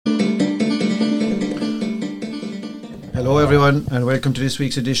Hello everyone, and welcome to this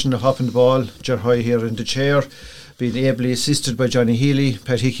week's edition of Hop and the Ball. Ger Hoy here in the chair, being ably assisted by Johnny Healy,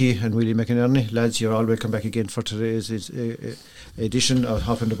 Pat Hickey and Willie McInerney. Lads, you're all welcome back again for today's edition of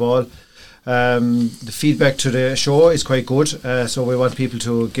Hop and the Ball. The feedback to the show is quite good, so we want people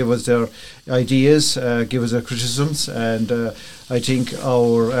to give us their ideas, give us their criticisms, and I think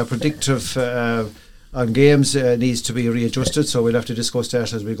our predictive on games needs to be readjusted, so we'll have to discuss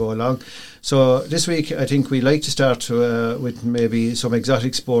that as we go along. So this week I think we like to start with maybe some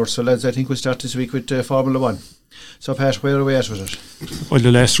exotic sports. So lads, I think we'll start this week with Formula 1. So Pat, where are we at with it? Well, the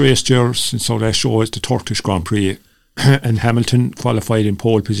last race there since our last show is the Turkish Grand Prix and Hamilton qualified in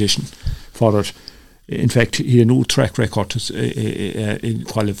pole position for it. In fact, he had a new track record in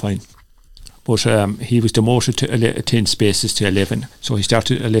qualifying. But he was demoted to 10 spaces to 11, so he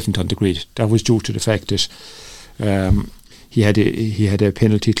started 11th on the grid. That was due to the fact that he had a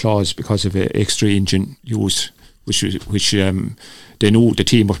penalty clause because of an extra engine use, which they knew the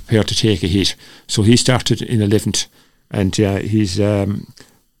team were prepared to take a hit. So he started in 11th, and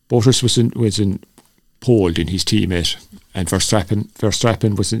Bottas was in pole in his teammate, and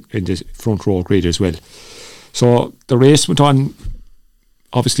Verstappen was in the front row grid as well. So the race went on.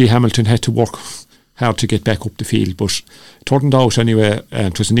 Obviously, Hamilton had to work hard to get back up the field, but it turned out anyway.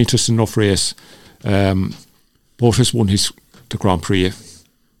 It was an interesting enough race. Bottas won the Grand Prix.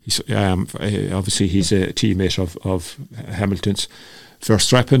 Obviously, he's a teammate of Hamilton's.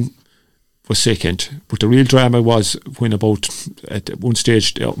 Verstappen was second, but the real drama was when about at one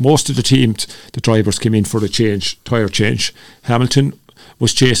stage most of the drivers came in for a tyre change. Hamilton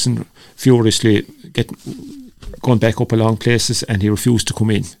was chasing furiously, going back up along places, and he refused to come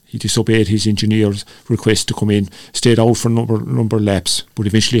in. He disobeyed his engineer's request to come in, stayed out for a number of laps, but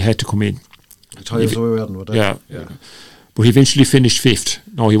eventually had to come in. The tyres were wearing, were they? Yeah. But he eventually finished 5th.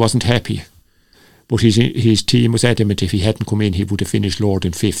 No, he wasn't happy. But his team was adamant if he hadn't come in, he would have finished lower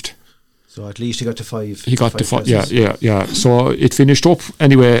than 5th. So at least he got to 5. He got to 5, yeah. So it finished up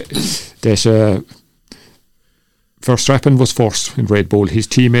anyway that Verstappen was first in Red Bull. His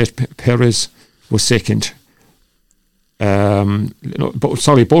teammate Perez was second. Bottas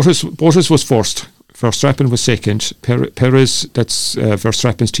was first. Verstappen was second. Perez, that's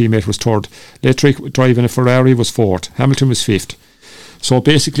Verstappen's teammate, was third. Leclerc driving a Ferrari was fourth. Hamilton was 5th. So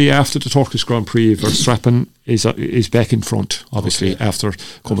basically, after the Turkish Grand Prix, Verstappen is back in front. Obviously, after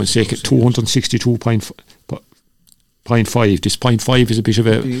coming second, 262.5. This 0.5 is a bit of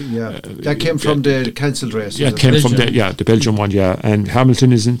a that came from the cancelled race. Yeah, it came from the Belgian one. Yeah, and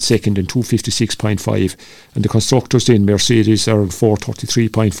Hamilton is in second in 256.5, and the constructors in Mercedes are in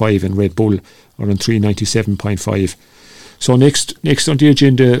 433.5, and Red Bull are in 397.5. So next on the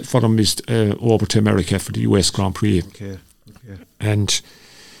agenda for them is over to America for the US Grand Prix. Okay. And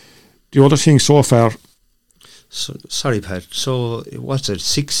the other thing so far. So, sorry, Pat. So what's it?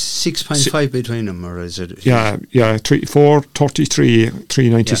 6.5 between them, or is it? Yeah. 433,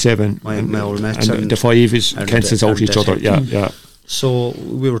 397. My old maths and the 5 is cancels out each other. Yeah. So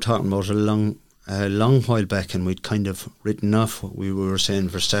we were talking about a long while back, and we'd kind of written off. We were saying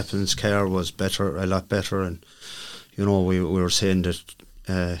Verstappen's car was a lot better, and we were saying that.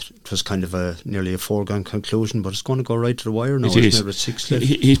 It was kind of nearly a foregone conclusion, but it's going to go right to the wire now. It's 6 left.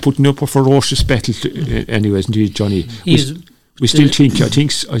 He's putting up a ferocious battle anyways, indeed, Johnny. I still think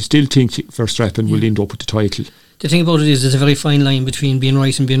Verstappen will end up with the title. The thing about it is there's a very fine line between being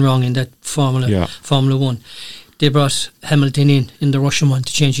right and being wrong in that Formula 1. They brought Hamilton in the Russian one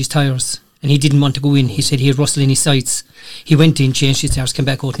to change his tyres, and he didn't want to go in. He said he had Russell in his sights. He went in, changed his tyres, came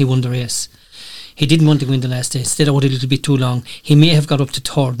back out, and he won the race. He didn't want to go in the last day, stayed out a little bit too long. He may have got up to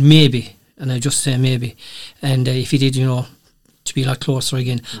 3rd, maybe, and I just say maybe. And if he did, to be a lot closer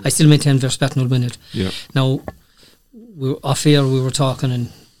again. I still maintain Verstappen will win it. Yeah. Now, off air we were talking,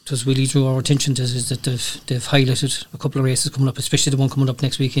 and it was really drew our attention to is that they've highlighted a couple of races coming up, especially the one coming up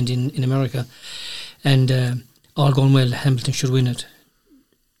next weekend in America. And all going well, Hamilton should win it.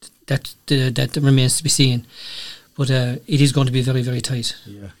 That remains to be seen. But it is going to be very, very tight.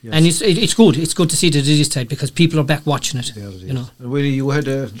 Yeah. And it's good. It's good to see that it is tight because people are back watching it. Willie, you had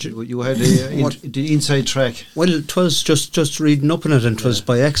the inside track. Well, it was just reading up on it, and it was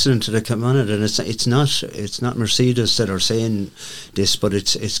by accident that I came on it. And it's not Mercedes that are saying this, but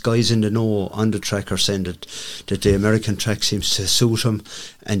it's guys in the know on the track are saying that the American track seems to suit them,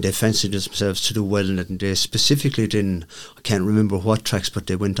 and they fancied themselves to do well in it. And they specifically didn't. I can't remember what tracks, but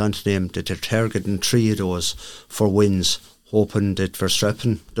they went on to name that they're targeting 3 of those for wins, hoping that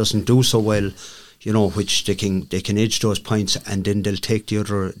Verstappen doesn't do so well, which they can edge those points, and then they'll take the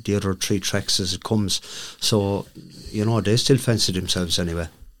other 3 tracks as it comes. So, they still fancy themselves anyway.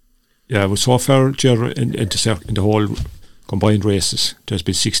 Yeah, well, so far, Ger, in the whole combined races, there's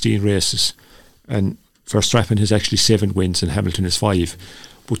been 16 races, and Verstappen has actually 7 wins and Hamilton has 5.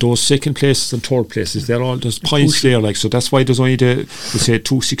 But those second places and third places, they're all, there's points there, like, so that's why there's only we say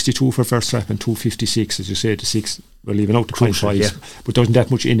 262 for Verstappen, 256, as you say, the 6, we're leaving out the point fives, but there isn't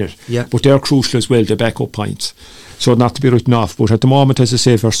that much in it. Yeah. But they're crucial as well, the backup points. So not to be written off, but at the moment, as I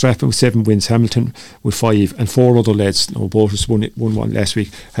say, Verstappen with 7 wins, Hamilton with 5, and 4 other lads, Bottas won one last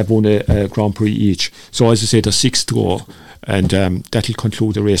week, have won a Grand Prix each. So as I say, there's 6 to go, and that'll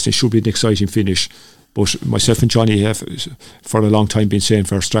conclude the race. It should be an exciting finish. But myself and Johnny have for a long time been saying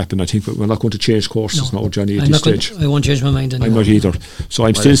Verstappen. I think we're not going to change courses now, Johnny, at this stage. I won't change my mind anymore. I'm not either. So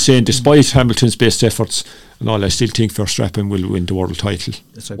I'm still saying, despite Hamilton's best efforts and all, I still think Verstappen will win the world title.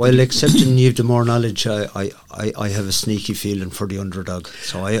 Well, excepting you have the more knowledge, I have a sneaky feeling for the underdog.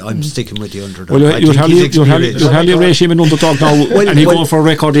 So I'm sticking with the underdog. Well, you'll have your rate him an underdog now, and he's going for a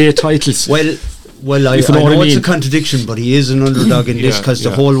record 8 titles. Well, I know it's a contradiction, but he is an underdog in this because the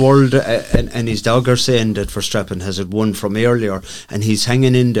whole world and his dog are saying that Verstappen has won from earlier, and he's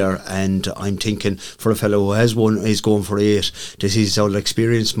hanging in there. And I'm thinking, for a fellow who has won, he's going for 8. That his whole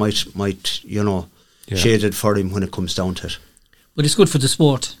experience might shade it for him when it comes down to it. But it's good for the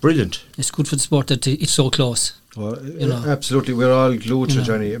sport. Brilliant. It's good for the sport that it's so close. Well, absolutely, we're all glued to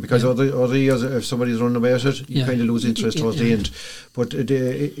Johnny, because other years, if somebody's running about it, you kind of lose interest towards the end. But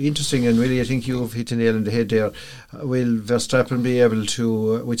interesting, and really, I think you've hit the nail on the head there. Will Verstappen be able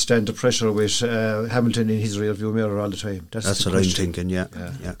to withstand the pressure with Hamilton in his rear view mirror all the time? That's what I'm thinking. Yeah.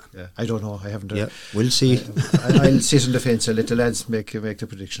 I don't know. I haven't. We'll see. I'll sit on the fence. I'll let the lads make the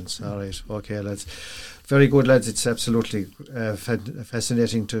predictions. All right, okay, lads. Very good, lads. It's absolutely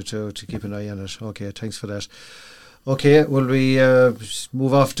fascinating to keep an eye on it. Okay, thanks for that. Okay, will we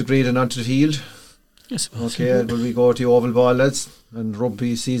move off the grid and onto the field? Yes. Okay, will we go to the oval ball, lads, and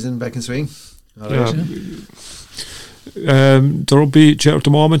rugby season back in swing? All right. The rugby at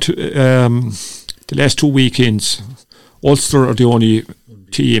the moment, the last 2 weekends, Ulster are the only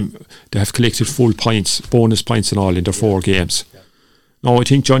team that have collected full points, bonus points and all in their 4 games. No, I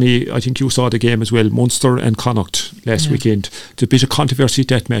think, Johnny, you saw the game as well, Munster and Connacht last weekend. There's a bit of controversy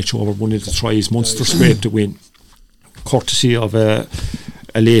that match over one of the tries. Munster scraped the win, courtesy of a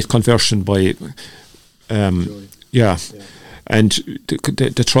late conversion by and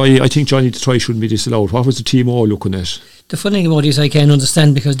the try, I think, Johnny, the try shouldn't be disallowed. What was the team all looking at? The funny thing about it is I can't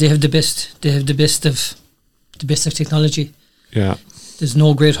understand, because they have the best of technology. Yeah. There's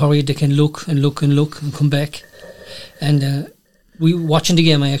no great hurry. They can look and come back. And we watching the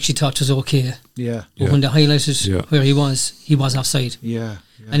game, I actually thought it was okay. Yeah. But when they highlighted where he was offside. Yeah.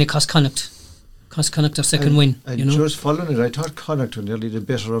 And it cost Connacht their second win. And just following it, I thought Connacht were nearly the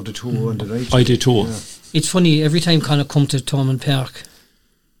better of the two on the night. I did too. Yeah. It's funny, every time Connacht come to Thomond Park,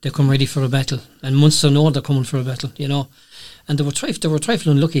 they come ready for a battle. And Munster know they're coming for a battle, And they were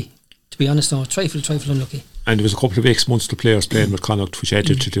trifling unlucky, to be honest now, trifling unlucky. And there was a couple of ex-Munster players playing with Connacht, which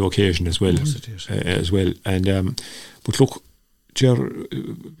added to the occasion as well. And but look,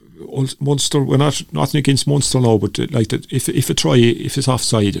 Munster, we're nothing against Munster now, but if it's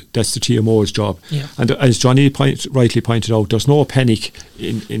offside, that's the TMO's job. Yeah. And as Johnny rightly pointed out, there's no panic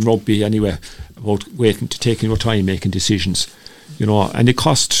in rugby anyway about taking your time making decisions, and it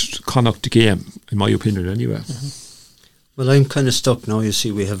cost Connacht the game, in my opinion, anyway. Mm-hmm. Well, I'm kind of stuck now. You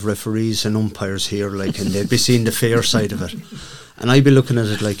see, we have referees and umpires here, and they'd be seeing the fair side of it, and I'd be looking at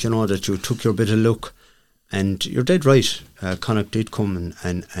it that you took your bit of luck. And you're dead right. Connacht did come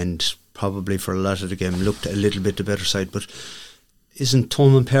and probably for a lot of the game looked a little bit the better side. But isn't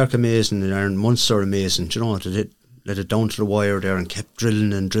Thomond Park amazing and Munster amazing? Do you know, they let it down to the wire there and kept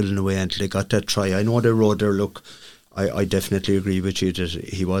drilling away until they got that try. I know they rode their luck. I definitely agree with you that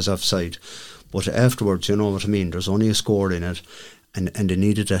he was offside. But afterwards, you know what I mean, there's only a score in it. And they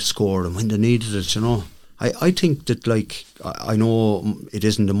needed that score. And when they needed it, I think that, I know it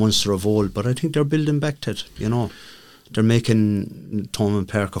isn't the Munster of old, but I think they're building back to it, They're making Thomond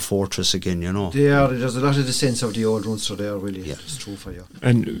Park a fortress again, They are. There's a lot of the sense of the old Munster there, really. Yeah. It's true for you.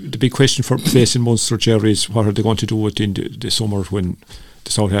 And the big question for facing Munster, Jerry, is what are they going to do within the summer when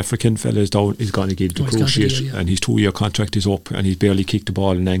the South African fella is going to give the cruciate, and his 2-year contract is up, and he's barely kicked the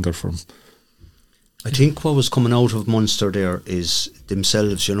ball in anger for him. I think what was coming out of Munster there is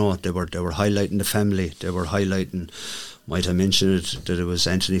themselves, they were highlighting the family. They were highlighting, might I mention it, that it was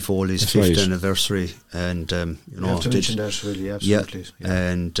Anthony Foley's 5th anniversary, and you have to mention that, really, absolutely. Yeah.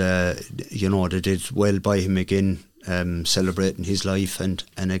 And they did well by him again, celebrating his life and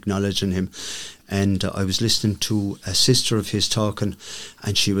acknowledging him. And I was listening to a sister of his talking,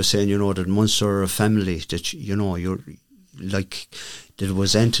 and she was saying, that Munster are a family, that you're it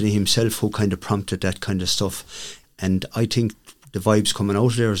was Anthony himself who kind of prompted that kind of stuff. And I think the vibes coming out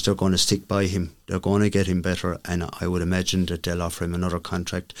of there is they're going to stick by him. They're going to get him better, and I would imagine that they'll offer him another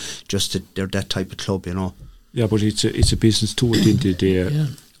contract. Just that they're that type of club, you know. Yeah, but it's a business too at the end of the day.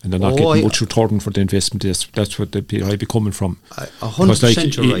 And they're not getting much return for the investment. That's what I'd be coming from.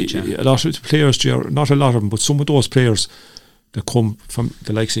 100% you're right, yeah. A lot of players, not a lot of them, but some of those players that come from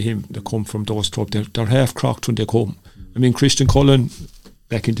the likes of him, that come from those clubs, they're half crocked when they come. I mean, Christian Cullen,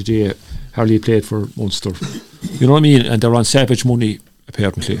 back in the day, hardly played for Munster. You know what I mean? And they're on savage money,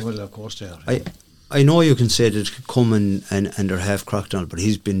 apparently. Well, of course they are. I know you can say that it could come and they're half crocked on it, but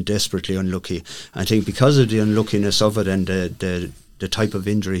he's been desperately unlucky. I think because of the unluckiness of it and the type of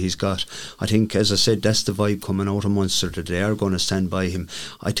injury he's got, I think, as I said, that's the vibe coming out of Munster, that they are going to stand by him.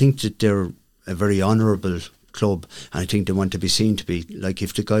 I think that they're a very honourable club, and I think they want to be seen to be. Like,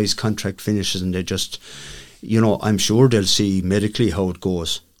 if the guy's contract finishes and they just, you know, I'm sure they'll see medically how it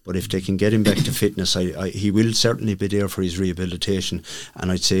goes. But if they can get him back to fitness, he will certainly be there for his rehabilitation.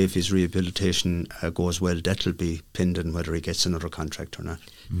 And I'd say if his rehabilitation goes well, that'll be pinned on whether he gets another contract or not.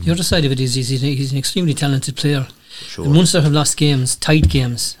 The other side of it is he's an extremely talented player. Sure. And Munster have lost games, tight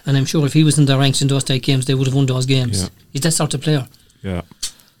games, and I'm sure if he was in their ranks in those tight games, they would have won those games. Yeah. He's that sort of player. Yeah.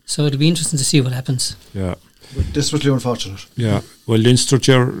 So it'll be interesting to see what happens. Yeah. Desperately unfortunate. Yeah, well, Leinster,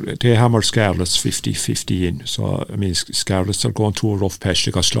 they hammered Scarlets 50-50 in. So, I mean, Scarlets are going through a rough patch.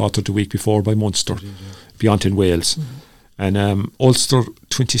 They got slaughtered the week before by Munster, beyond in Wales. And Ulster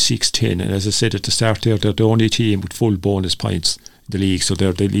 26-10. And as I said at the start there, they're the only team with full bonus points in the league. So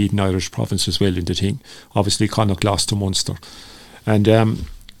they're the leading Irish province as well in the thing. Obviously, Connacht lost to Munster. And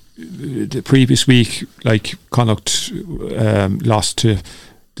the previous week, like, Connacht lost to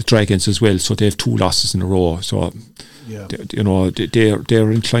the Dragons as well, so they have 2 losses in a row. So, you know,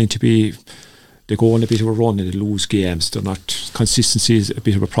 they're inclined to be. They go on a bit of a run and they lose games. They're not. Consistency is a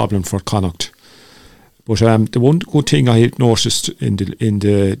bit of a problem for Connacht. But the one good thing I noticed in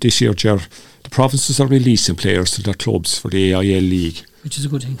the this year, Ger, the provinces are releasing players to their clubs for the AIL League, which is a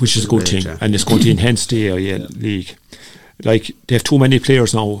good thing. Which is a good thing, and it's going to enhance the AIL League. Like, they have too many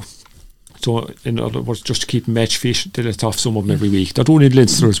players now. So, in other words, just to keep them match fit, they let off some of them every week. They're doing it in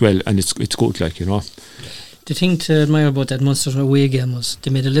Leinster as well, and it's good, like, you know. The thing to admire about that Munster away game was they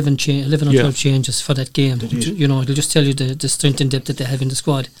made 11 or 12 changes for that game. You know, it'll just tell you the strength and depth that they have in the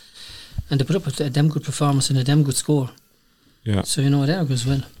squad. And they put up a damn good performance and a damn good score. Yeah. So, you know, that goes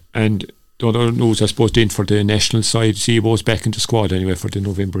well. And the other news, I suppose, then for the national side, Zebo's back in the squad anyway for the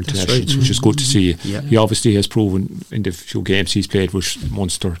November internationals, which is good to see. Yeah. He obviously has proven in the few games he's played with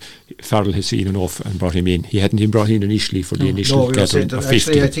Munster, Farrell has seen enough and brought him in. He hadn't been brought in initially for the initial gathering of 50.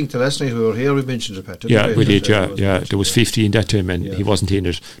 Actually, I think the last night we were here, we mentioned it, Pat. Yeah, we did, yeah. There was 50 in that time and he wasn't in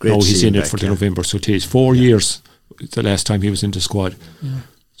it. Now he's in it for the November, so it is 4 years the last time he was in the squad. Yeah.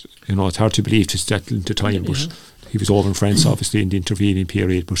 You know, it's hard to believe it's that into time, but he was over in France, obviously, in the intervening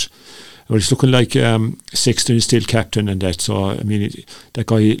period, but well, it's looking like Sexton is still captain and that, so I mean, that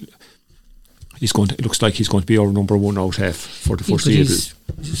guy, it looks like he's going to be our number 1 out half for the foreseeable.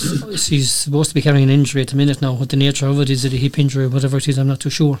 He's supposed to be carrying an injury at the minute now. What the nature of it is, it a hip injury or whatever it is, I'm not too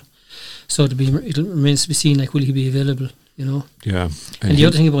sure. So it remains to be seen, like, will he be available, you know? Yeah. And the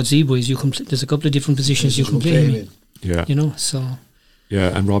other thing about Zebo is there's a couple of different positions you can play him in. Yeah. You know, so.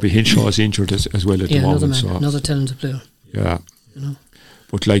 Yeah, and Robbie Hinshaw is injured as well at the moment. Another talented player. Yeah. You know.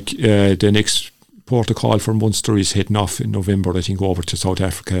 But like the next protocol for Munster is heading off in November, I think, over to South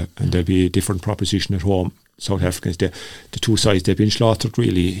Africa, and there'll be a different proposition at home. South Africans, the two sides, they've been slaughtered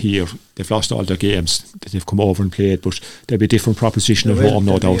really here. They've lost all their games that they've come over and played, but there'll be a different proposition at home,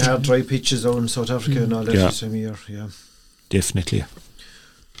 no doubt. Hard dry pitches out in South Africa and all that this time of year, Definitely.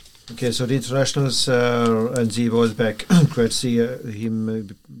 Okay, so the internationals and Zebo is back. Great to see him,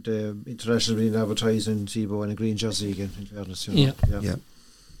 the international being advertised in Zebo in a green jersey again, in fairness. You know? Yeah.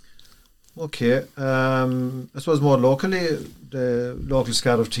 Okay, I suppose more locally, the local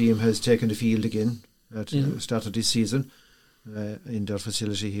Scariff team has taken the field again at the start of this season in their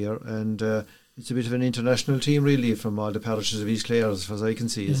facility here, and it's a bit of an international team really from all the parishes of East Clare as far as I can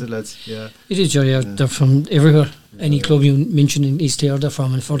see, is it, lads? Yeah. It is, Jerry. They're from everywhere. Any club you mention in East Clare, they're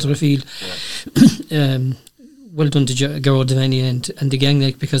from, and further afield. Well done to Gerard Devaney and the gang,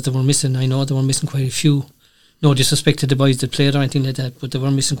 like, because they were missing. I know they were missing quite a few. No disrespect to the boys that played or anything like that, but they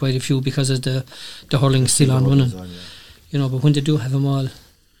were missing quite a few because of the hurling still on running. You know, but when they do have them all,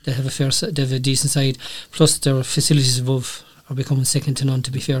 they have a decent side. Plus their facilities above are becoming second to none,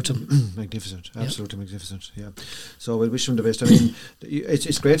 to be fair to them. Magnificent, absolutely magnificent. Yeah. So we wish them the best. I mean,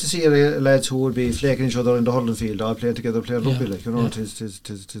 it's great to see lads who would be flaking each other in the hurling field, all playing together, playing rugby, like, you know. It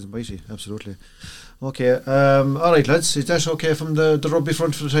is mighty, absolutely. Okay. All right, lads. Is that okay from the rugby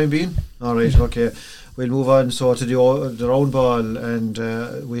front for the time being? All right. Okay. We'll move on so to the round ball, and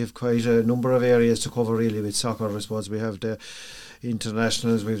we have quite a number of areas to cover really with soccer. I suppose we have the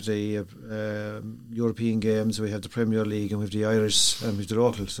internationals, we have the European games, we have the Premier League, and we have the Irish, and we have the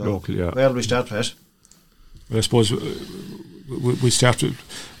local. So where do we start, Pat? Well, I suppose we started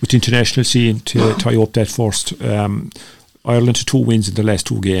with the international scene to tie up that first. Ireland to 2 wins in the last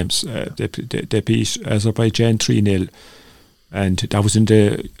 2 games. They beat Azerbaijan 3-0, and that was in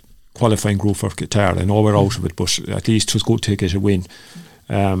the qualifying group for Qatar. I know we're out of it, but at least it was good to get a win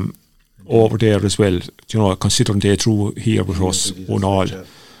over there as well. You know, considering they drew here with us 1-1. Yeah.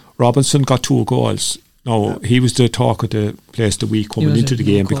 Robinson got 2 goals. Now he was the talk of the place the week coming into the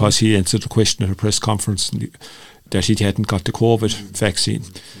game because he answered the question at a press conference that he hadn't got the COVID vaccine,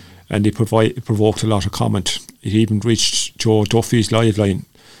 and it provoked a lot of comment. It even reached Joe Duffy's live line.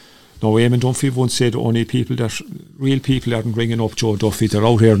 Now, Eamon Dunphy once said only real people aren't ringing up Joe Duffy. They're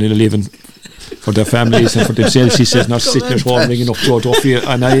out here and living for their families and for themselves. He says, not sitting at home ringing up Joe Duffy.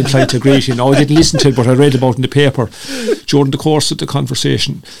 And I inclined to agree. I didn't listen to it, but I read about it in the paper. During the course of the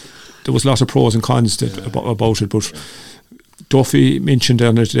conversation, there was a lot of pros and cons about it. But Duffy mentioned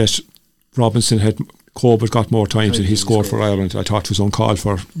on it that Robinson had COVID got more times than he scored for Ireland. I thought it was uncalled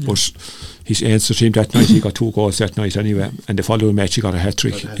for, but his answer to him that night, he got 2 goals that night anyway, and the following match he got a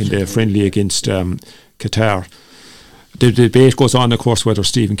hat-trick in the friendly against Qatar. The debate goes on, of course, whether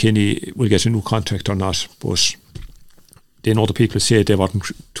Stephen Kenny will get a new contract or not, but then other people say they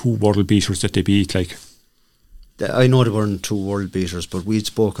weren't 2 world beaters that they beat. Like, I know they weren't 2 world beaters, but we'd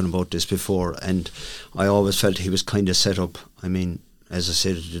spoken about this before, and I always felt he was kind of set up. I mean, as I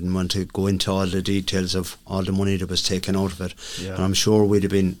said, I didn't want to go into all the details of all the money that was taken out of it. Yeah. And I'm sure we'd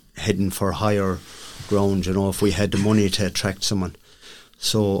have been heading for higher ground, you know, if we had the money to attract someone.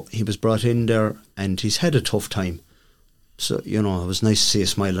 So he was brought in there, and he's had a tough time. So, you know, it was nice to see a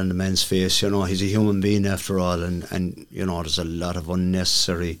smile on the man's face. You know, he's a human being after all, and you know, there's a lot of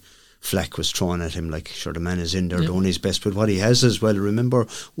unnecessary flack was thrown at him. Like, sure, the man is in there doing his best with what he has as well. Remember,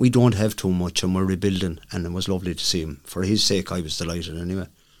 we don't have too much and we're rebuilding, and it was lovely to see him. For his sake, I was delighted anyway.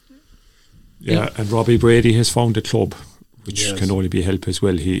 Yeah, and Robbie Brady has found a club which can only be help as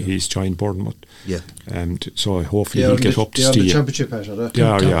well. He's joined Bournemouth. Yeah. And so hopefully he'll get up to steam. The championship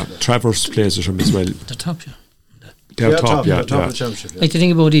patch, Travers plays at him as well. The top, They're top of the championship. Like, the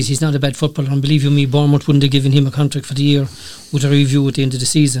thing about it is, he's not a bad footballer, and believe you me, Bournemouth wouldn't have given him a contract for the year with a review at the end of the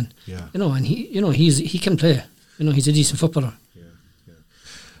season. Yeah. You know, and he can play. You know, he's a decent footballer.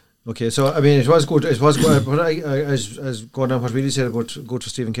 Okay, so I mean, it was good. But as going on what Willie said about good for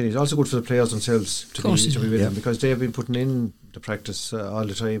Stephen Kenny, it's also good for the players themselves to be with him, because they have been putting in the practice all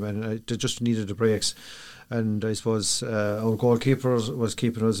the time, and they just needed the breaks. And I suppose our goalkeeper was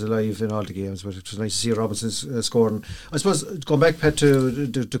keeping us alive in all the games, but it was nice to see Robinson scoring. I suppose, going back, Pat, to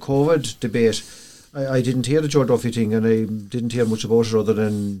the COVID debate, I didn't hear the Joe Duffy thing, and I didn't hear much about it other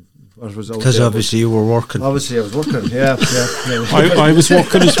than what was out there. Because obviously you were working. Obviously I was working, yeah. I was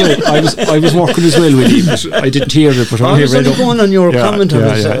working as well. I was working as well with him. I didn't hear it, but I was only going on your comment.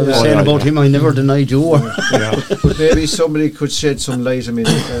 I was saying about him, I never denied you. But maybe somebody could shed some light. I mean,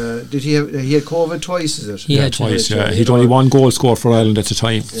 did he had COVID twice, is it? He had twice, He'd only 1 goal scored for Ireland at the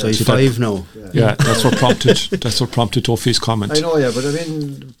time. So he's 5 now. Yeah, that's what prompted Duffy's comment. I know, but I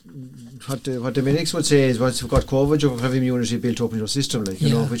mean, what the medics would say is, once you've got COVID, you have immunity built up in your system, like, you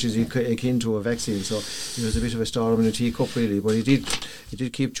know, which is akin to a vaccine. So it was a bit of a storm in a teacup, really. But he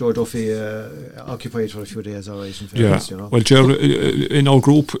did keep Joe Duffy occupied for a few days, all right. In fairness, you know. Well, in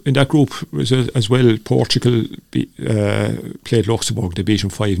that group as well, Portugal played Luxembourg. They beat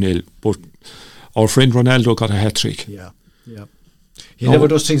them 5-0. But our friend Ronaldo got a hat trick. Yeah. He never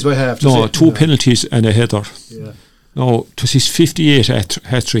does things by half. 2 penalties and a header. Yeah. No, it was his 58th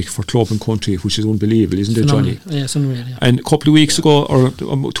hat-trick for club and country, which is unbelievable, isn't it, Johnny? Yeah, it's unreal, yeah. And a couple of weeks ago, or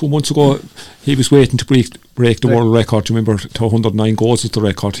 2 months ago, he was waiting to break the world record. Remember, to 109 goals is the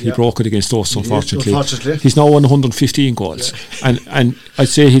record. He broke it against us, unfortunately. He's now on 115 goals. Yeah. And I'd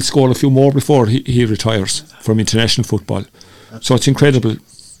say he'll score a few more before he retires from international football. So it's incredible.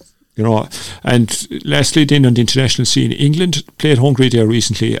 You know. And lastly, then on the international scene, England played Hungary there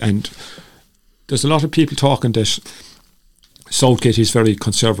recently, and there's a lot of people talking that Southgate is very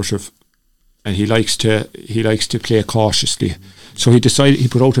conservative and he likes to play cautiously. So he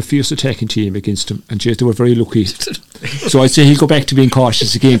put out a fierce attacking team against them, and they were very lucky. So I'd say he'll go back to being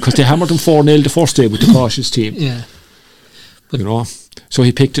cautious again, because they hammered them 4-0 the first day with the cautious team. Yeah. But, you know, so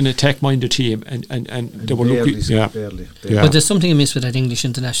he picked an attack-minded team, and they were lucky. Barely. But there's something amiss with that English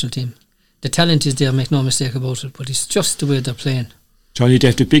international team. The talent is there, make no mistake about it, but it's just the way they're playing. Johnny, they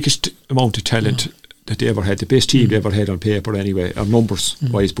have the biggest amount of talent that they ever had, the best team they ever had on paper anyway, or numbers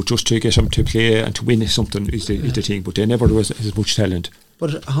wise, but just to get them to play and to win something is the thing. But they never was as much talent.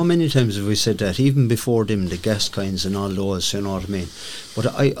 But how many times have we said that, even before them, the Gascoignes and all those, you know what I mean?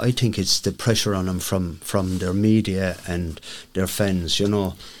 But I think it's the pressure on them from their media and their fans, you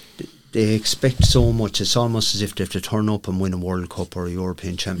know. They expect so much. It's almost as if they have to turn up and win a World Cup or a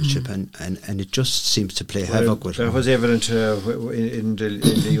European Championship, and it just that seems to play havoc with them. That was evident in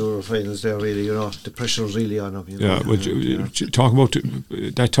the Euro finals there, really, you know. The pressure was really on them. You know? Talking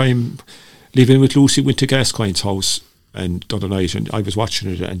about that time, living with Lucy, went to Gascoigne's house and the other night, and I was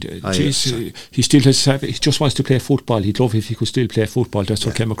watching it, and he still he just wants to play football. He'd love if he could still play football. That's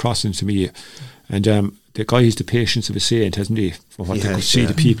what came across into me. And the guy has the patience of a saint, hasn't he? For what they could see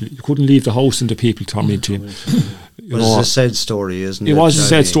the people. You couldn't leave the house and the people turning into him. It's a sad story, isn't it? It was a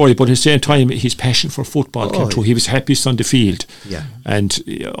sad story, but at the same time, his passion for football came through. He was happiest on the field. Yeah. And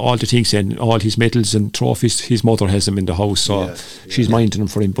all the things, and all his medals and trophies, his mother has them in the house, so she's minding them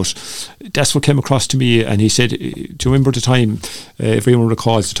for him. But that's what came across to me. And he said, do you remember the time, everyone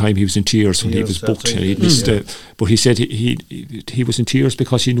recalls the time he was in tears when he was booked, and he missed but he said he was in tears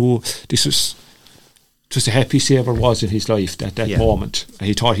because he knew this was just the happiest he ever was in his life, that moment. And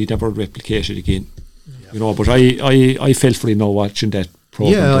he thought he'd never replicate it again. You know, but I felt for him now watching that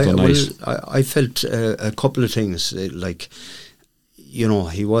program. I felt a couple of things, like, you know,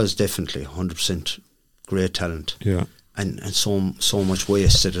 he was definitely 100% great talent. Yeah. And so much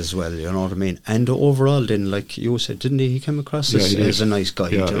wasted as well, you know what I mean? And overall then, like you said, didn't he came across as a nice guy,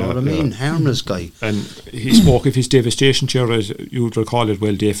 do you know what I mean? Harmless guy. And he spoke of his devastation, Chair, as you'd recall it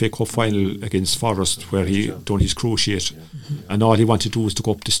well, the FA Cup final against Forest, where he done his cruciate, and all he wanted to do was to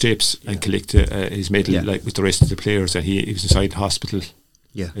go up the steps and collect his medal like with the rest of the players, and he was inside the hospital.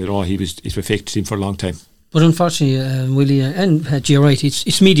 Yeah. You know, it affected him for a long time. But unfortunately, Willie, and you're right,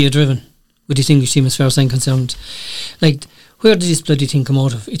 it's media driven with this English team as far as I'm concerned. Like, where did this bloody thing come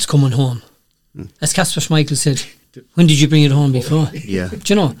out of? It's coming home. As Kasper Schmeichel said, when did you bring it home before? Yeah. Do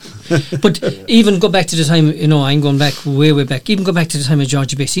you know? But even go back to the time, you know, I'm going back, way back, even go back to the time of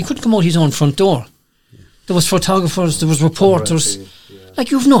Georgie Bassey, he couldn't come out his own front door. There was photographers, there was reporters.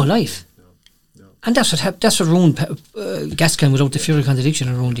 Like, you've no life. And that's what ruined Gascoigne without the fear of contradiction,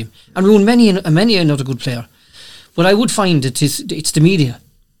 and ruined him. And ruined many another good player. But I would find that it's the media.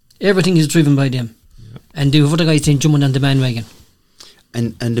 Everything is driven by them, and the other guys then jumping on the bandwagon.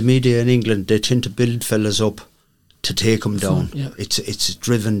 And the media in England, they tend to build fellas up to take them down. It's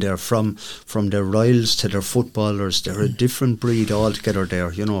driven there from their royals to their footballers. They're a different breed altogether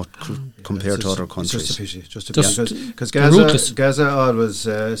there, you know, compared to other countries. Just a pity, because Gaza always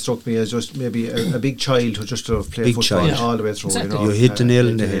struck me as just maybe a big child who just sort of played football all the way through. Exactly. You know, you hit the nail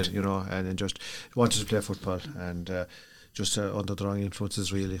in the head, you know, and just wanted to play football and. Just under the wrong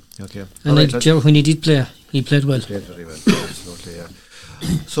influences, really. Okay. And when he did play, he played well. He played very well, absolutely, yeah.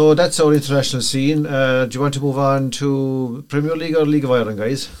 So that's our international scene. Do you want to move on to Premier League or League of Ireland,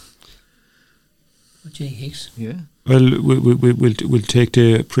 guys? Jay Hicks. Yeah. Well, we'll take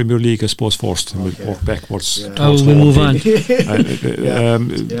the Premier League, I suppose, first, and we'll work backwards. Yeah. We'll move on.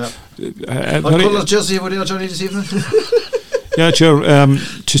 What colours jersey were they, Johnny, this evening? Yeah, Chair.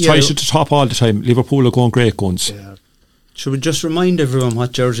 Just ties at the top all the time. Liverpool are going great guns. Yeah. Should we just remind everyone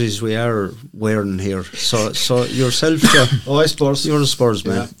what jerseys we are wearing here? So yourself, Joe. I Spurs. You're a Spurs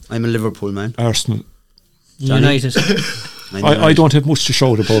man. Yeah. I'm a Liverpool man. Arsenal. United. I don't have much to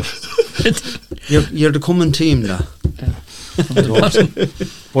shout about. You're the common team now.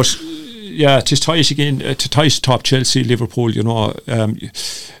 But yeah, to tie again, to tie top, Chelsea, Liverpool. You know,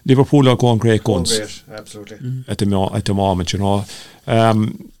 Liverpool are going great guns. Great, absolutely. At the moment, you know.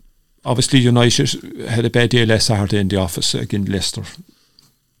 Obviously, United had a bad day last Saturday in the office against Leicester.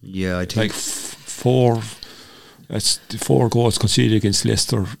 Yeah, I think like four goals conceded against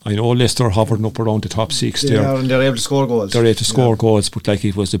Leicester. I know Leicester hovering up around the top six there. And they're able to score goals. They're able to score goals, but like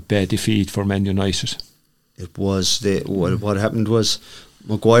it was a bad defeat for Man United. It was. What happened was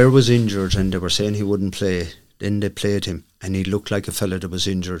Maguire was injured, and they were saying he wouldn't play. Then they played him, and he looked like a fella that was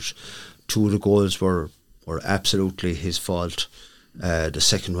injured. 2 of the goals were absolutely his fault. The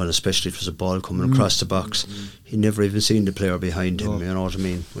second one, especially, it was a ball coming across the box. He never even seen the player behind him. You know what I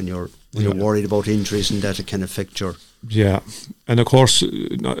mean? When you're worried about injuries and that, it can affect your. Yeah, and of course,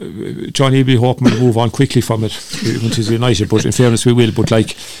 Johnny will be hoping to move on quickly from it to United. But in fairness, we will. But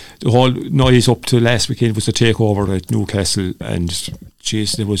like the whole noise up to last weekend was the takeover at Newcastle, and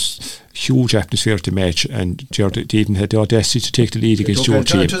jeez, there was huge atmosphere at the match, and Jared even had the audacity to take the lead against your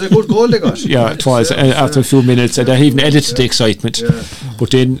team. It was a good goal they got. Yeah, it was. After a few minutes, and they even edited the excitement. Yeah. But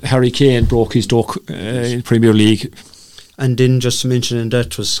then Harry Kane broke his duck in Premier League. And then just to mention, and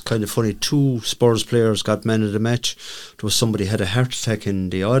that was kind of funny, 2 Spurs players got man of the match. There was somebody had a heart attack in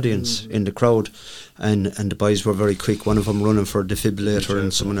the audience, in the crowd, and the boys were very quick. One of them running for a defibrillator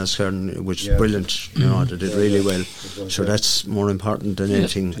and someone else carrying, which is brilliant. You know, they did really well. So that's more important than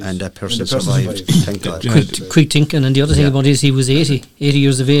anything, and that person survived. Thank God. Quick thinking, and the other thing about it is he was 80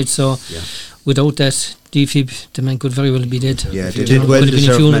 years of age, so without that defib, the man could very well be dead. Yeah, they did well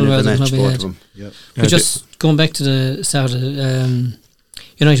deserved man of the match, both of them. But just going back to the start,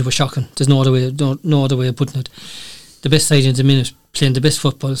 United were shocking. There's no other way of putting it. The best side in the minute, playing the best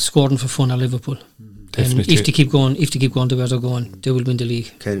football, scoring for fun at Liverpool. And if they keep going the way they're going, they will win the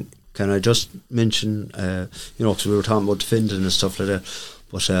league. Can I just mention, because we were talking about defending and stuff like that,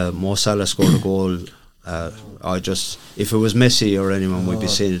 but Mo Salah scored a goal. If it was Messi or anyone, we'd be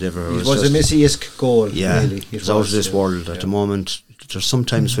saying it everywhere. It was a Messi-esque goal. Yeah, really. It's out of this world at the moment. There's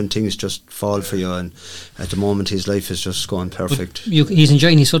sometimes when things just fall for you, and at the moment his life is just going perfect. He's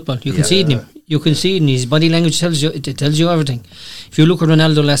enjoying his football. You can see it in him. You can see it in his body language. Tells you everything. If you look at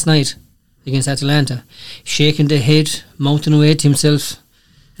Ronaldo last night against Atalanta, shaking the head, mounting away to himself,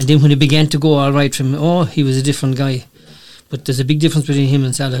 and then when he began to go all right from him, he was a different guy. But there's a big difference between him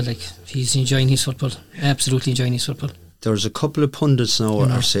and Salah. Like, he's enjoying his football, absolutely enjoying his football. There's a couple of pundits now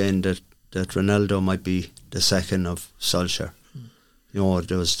are saying that Ronaldo might be the second of Solskjaer.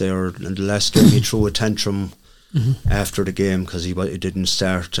 There was there in the last game he threw a tantrum after the game because he didn't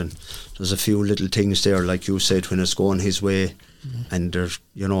start, and there's a few little things there, like you said, when it's going his way, and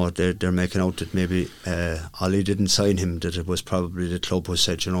they're making out that maybe Ollie didn't sign him, that it was probably the club who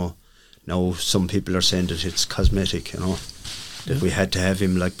said, now some people are saying that it's cosmetic, that we had to have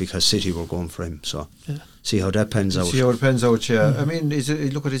him, like, because City were going for him. So see how that pans out. Yeah. I mean, is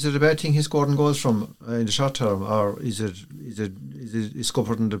it a bad thing he's scoring goals from in the short term, or is it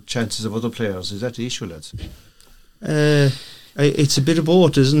scuppered the chances of other players? Is that the issue, lads? It's a bit of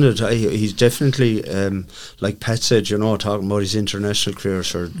both, isn't it? He's definitely, like Pat said, talking about his international career,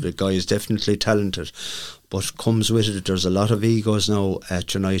 sure, the guy is definitely talented, but comes with it, there's a lot of egos now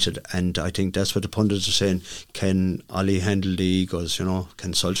at United, and I think that's what the pundits are saying. Can Ollie handle the egos,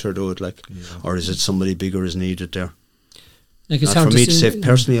 Can Solskjaer do it, or is it somebody bigger is needed there? Like, it's not for me to say.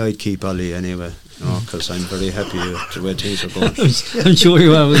 Personally, I'd keep Ollie anyway, because I'm very happy with the way things are going. I'm sure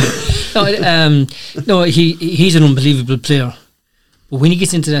you are. He's an unbelievable player, but when he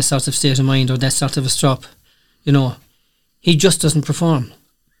gets into that sort of state of mind or that sort of a strop, he just doesn't perform.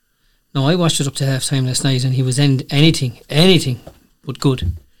 No, I watched it up to half time last night, and he was anything but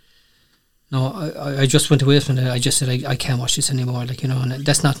good. No, I just went away from it. I just said I can't watch this anymore. And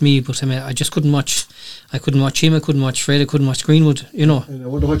that's not me, but I just couldn't watch. I couldn't watch him. I couldn't watch Fred. I couldn't watch Greenwood. And I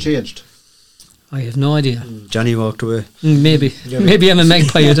wonder what changed. I have no idea. Johnny walked away. Maybe I'm a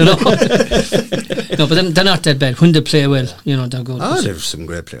magpie. I don't know. No, but they're not that bad when they play well. They're good. There's some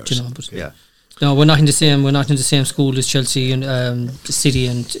great players. Yeah. No, we're not in the same. We're not in the same school as Chelsea and City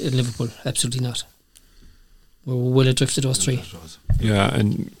and Liverpool. Absolutely not. We're well adrift to those three. Yeah,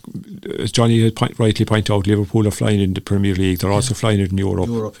 and as Johnny had rightly pointed out, Liverpool are flying in the Premier League. They're also flying it in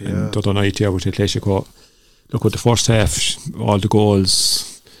Europe. And the other night here with Atletico, look at the first half, all the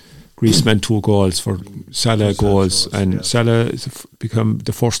goals. Griezmann 2 goals for Salah goals, and Salah has become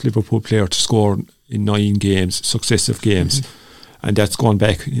the first Liverpool player to score in 9 successive games, and that's gone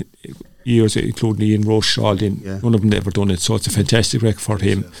back years, including Ian Rush, none of them ever done it, so it's a fantastic record for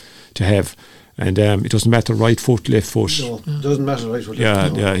him to have. And it doesn't matter right foot, left foot. No, it doesn't matter right foot,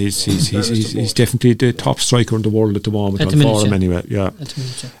 left foot. Yeah, he's definitely the top striker in the world at the moment, on form anyway. Yeah,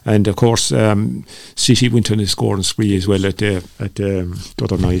 and of course, City went on a scoring spree as well at the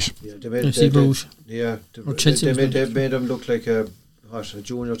other night. Yeah, they made them look like a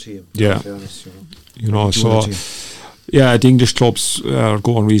junior team. Yeah, so. Yeah, the English clubs are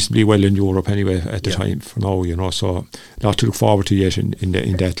going reasonably well in Europe anyway at the time for now, so a lot to look forward to yet in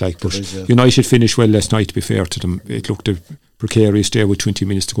that. But United finished well last night, to be fair to them. It looked a precarious day with 20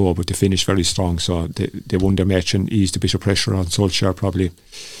 minutes to go, but they finished very strong, so they won their match and eased a bit of pressure on Solskjaer probably.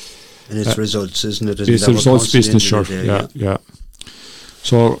 And it's results, isn't it? It's the results business, sure. Yeah.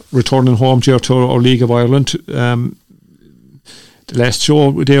 So returning home to our League of Ireland, the last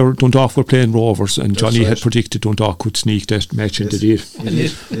show there, Dundalk were playing Rovers, and Johnny had predicted Dundalk could sneak that match into the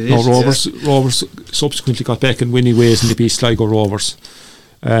Rovers subsequently got back in winning ways, and they beat Sligo Rovers.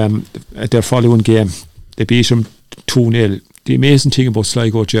 At their following game, they beat them 2-0. The amazing thing about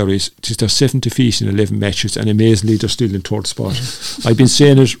Sligo, Jerry, is they're 7 defeats in 11 matches, and amazingly they're still in third spot. I've been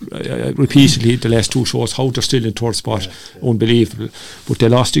saying it repeatedly the last 2 shows, how they're still in third spot. Unbelievable. But they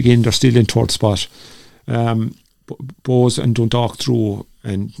lost again, they're still in third spot. Bowes and Dundalk drew,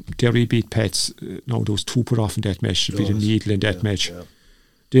 and Derry beat Pets. Now there was 2 put off in that match. There beat a needle in that match. Yeah.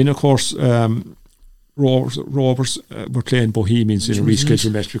 Then of course Rovers were playing Bohemians in a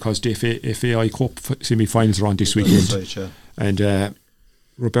rescheduled match because the FAI Cup semi-finals are on this weekend. Right, yeah. And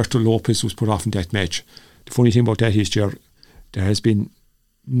Roberto Lopez was put off in that match. The funny thing about that is there has been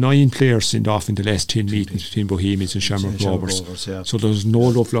 9 players sent off in the last 10 meetings between Bohemians and Shamrock Rovers. Yeah. So there's no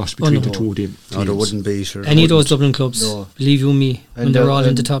love lost between the two of them. No, there wouldn't be. Sure. Any of those Dublin clubs, believe you me, when they're all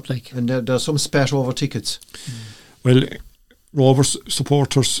in the top. And there's some spat over tickets. Well, Rovers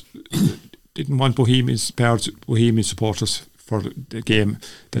supporters didn't want Bohemian supporters for the game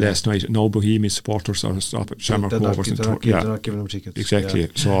last night. No Bohemian supporters are stopping Shamrock Rovers. They're not giving them tickets. Exactly.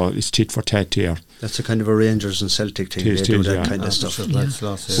 So it's tit for tat here. That's a kind of a Rangers and Celtic thing. They do that kind of stuff.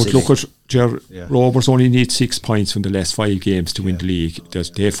 But look at Rovers only need 6 points from the last 5 games to win the league.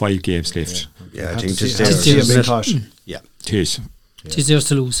 They have 5 games left. Yeah, I think it's there. Yeah, it is. It is theirs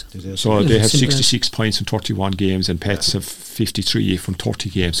to lose. So they have 66 points in 31 games, and Pets have 53 from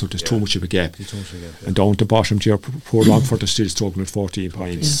 30 games, so there's too much of a gap. And down the bottom, poor Longford are still struggling with 14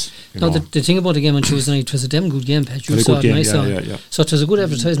 points. No, the thing about the game on Tuesday night, it was a damn good game, Pat. You saw it and I saw it. So it was a good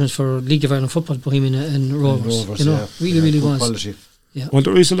advertisement for League of Ireland football, Bohemian and Rovers. Really was. Quality. Yeah. Well,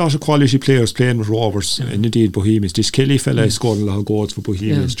 there is a lot of quality players playing with Rovers and indeed Bohemians. This Kelly fella is scoring a lot of goals for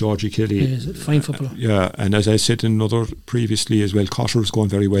Bohemians, Georgie Kelly. Yeah, he's a fine footballer. Yeah, and as I said in another previously as well, Cotter is going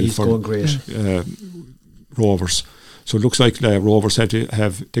very well. He's going great. Rovers. So it looks like Rovers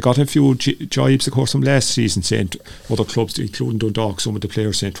they got a few jibes, of course, from last season, saying other clubs, including Dundalk, some of the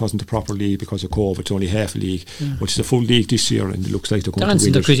players saying it wasn't the proper league because of COVID. It's only half a league, which is a full league this year, and it looks like they're going to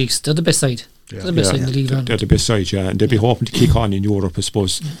win the critics. They're the best side. They're the best side in the league. They're the best side, and they'll be hoping to kick on in Europe, I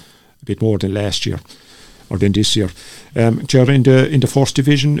suppose, a bit more than last year or than this year. Jerry, in the first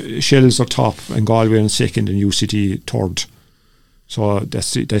division, Shells are top, and Galway in second, and UCD third. So that's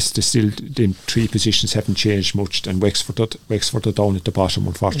still the 3 positions haven't changed much, and Wexford are down at the bottom,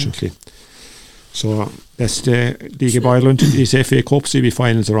 unfortunately. So that's the League of Ireland. These FA Cup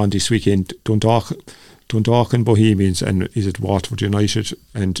semi-finals are on this weekend. Dundalk and Bohemians, and is it Waterford United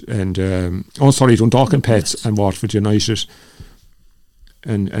and Dundalk and Pets and Waterford United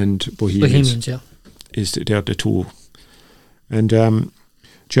and Bohemians. They're the 2. And in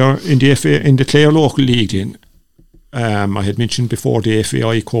the Clare local league, then I had mentioned before the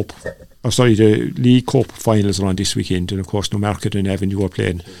FAI Cup, the League Cup finals are on this weekend, and of course Newmarket and Avenue are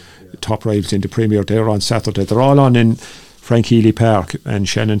playing top rivals in the Premier. They're on Saturday. They're all on in Frank Healy Park, and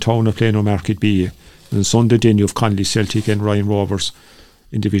Shannon Town are playing Newmarket B. And Sunday then you have Connolly Celtic and Ryan Rovers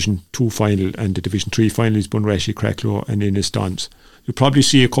in Division 2 final, and the Division 3 final is Bunratty, Cracklow and Innisdons. You'll probably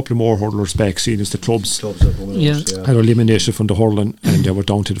see a couple of more hurlers back, seeing as the clubs had eliminated from the hurling and they were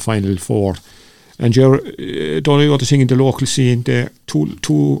down to the final 4. And the only other thing in the local scene, the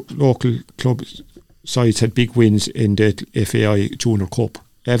two local club sides had big wins in the FAI Junior Cup.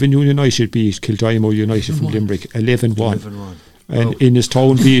 Avenue United beat Kildimo United from Limerick 11-1. And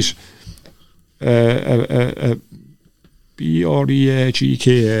Innistown beat BREGK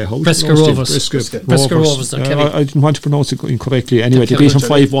Bresker Rovers. Bresker Rovers. I didn't want to pronounce it incorrectly. Anyway, they beat them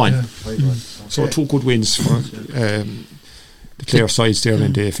 5-1. So 2 good wins for the Clare sides there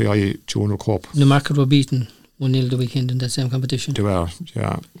in the FAI Junior Cup. Newmarket were beaten 1-0 the weekend in that same competition. They were,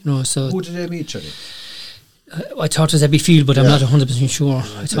 yeah. So who did they meet, Johnny? I thought it was Abbeyfield, but I'm not 100% sure.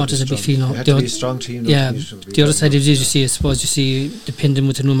 I thought it was Abbeyfield. It had to be a strong team. Yeah, the other side of it is, I suppose you see, depending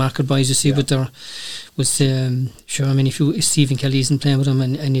with the Newmarket boys, you see, but there was, if Stephen Kelly isn't playing with them,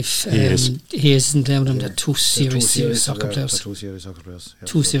 and if he isn't playing with them, they're two serious soccer players. Two serious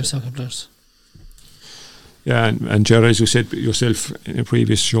soccer players. Yeah, and Jerry, as you said yourself in a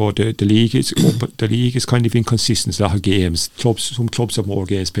previous show, the league is kind of inconsistent. A lot of games. Some clubs have more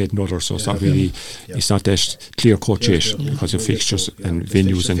games played than others, so it's not really. It's not that clear cut yet because of fixtures and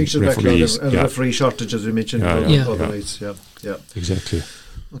venues and referees. And referee shortage, as we mentioned. Nights. Yeah. Exactly.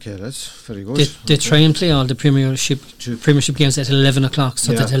 Okay, that's very good. They try and play all the Premiership games at 11 o'clock,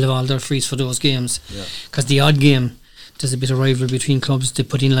 so that they'll have all their frees for those games. Because the odd game, there's a bit of rivalry between clubs. They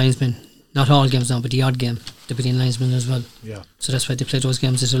put in linesmen. Not all games now, but the odd game, they put in linesmen as well. Yeah. So that's why they play those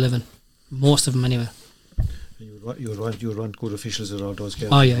games at 11. Most of them, anyway. You would want good officials at all those games.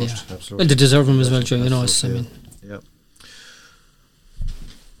 Oh, yeah. Absolutely. Well, they deserve them as well, Joe, Yeah.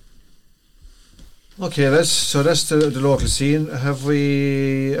 Okay, that's the local scene. Have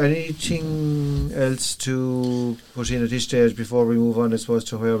we anything else to put in at this stage before we move on, I suppose,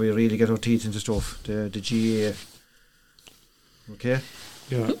 to where we really get our teeth into stuff, the GAA? Okay?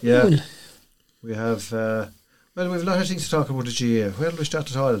 Yeah. We have we have a lot of things to talk about the GAA. Where do we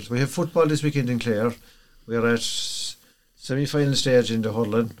start at all? We have football this weekend in Clare. we're at semi-final stage in the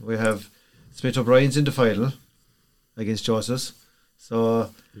hurling. We have Smith O'Brien's in the final against Joseph's. So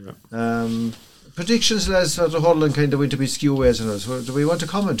predictions, lads, for the hurling kind of went a bit skew ways on us. Do we want to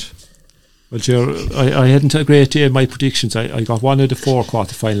comment? Well, Ger, I hadn't a great day in my predictions. I got one of the 4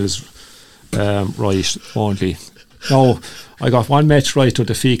 quarterfinals right only. No, I got one match right, or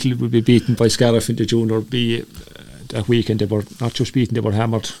the Fecal would be beaten by Scariff in the Junior B that weekend. They were not just beaten, they were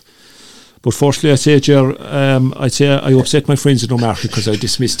hammered. But firstly, I'd say, Ger, I'd say I upset my friends at Newmarket because I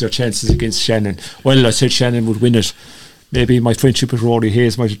dismissed their chances against Shannon. Well, I said Shannon would win it. Maybe my friendship with Rory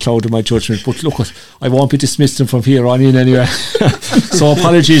Hayes might have clouded my judgment, but look, I won't be dismissing from here on in anyway. So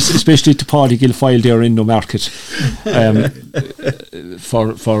apologies, especially to Paddy Gilfoyle there in Newmarket,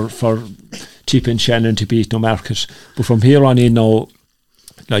 for tipping Shannon to beat Newmarket. But from here on in now,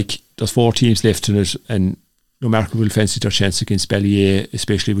 like, there's 4 teams left in it, and Newmarket will fancy their chance against Ballyea,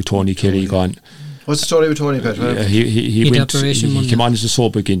 especially with Tony Kelly gone. What's the story with Tony, Pat? He came on as a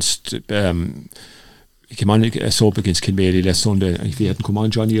sub against. He came on a sub against Kilmaley last Sunday. If he hadn't come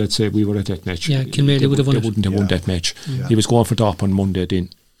on, Johnny, I'd say we were at that match. Yeah, Kilmaley would have won it. They wouldn't have won that match. Yeah. He was going for top on Monday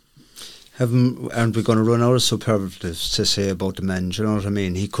then. Aren't we going to run out of superlatives to say about the man? Do you know what I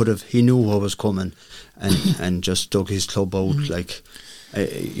mean? He knew what was coming and just dug his club out. Like,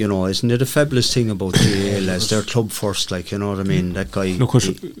 you know, isn't it a fabulous thing about GAA lads? Their club first, like, you know what I mean? That guy,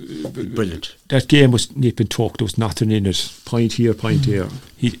 brilliant. That game was nip and tuck. There was nothing in it. Point here, point there.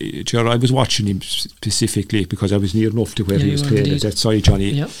 I was watching him specifically because I was near enough to where he was playing at that side,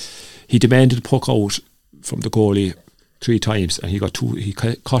 Johnny. Yep. He demanded a puck out from the goalie 3 times, and he got 2. He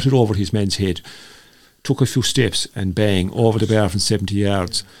caught it over his man's head, took a few steps, and bang, over the bar from 70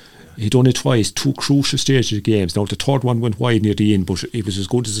 yards. He done it twice, 2 crucial stages of games. Now the third one went wide near the end, but it was as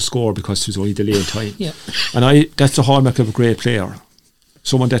good as a score because it was only delayed time. Yeah. And that's the hallmark of a great player.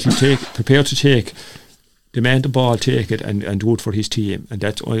 Someone that will prepare to take, demand the ball, take it, and do it for his team. And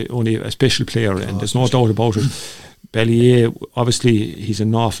that's only a special player, and there's no doubt about it. Ballyea, obviously, he's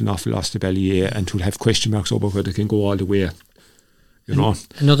an awful loss to Ballyea, and will have question marks over whether they can go all the way. You know.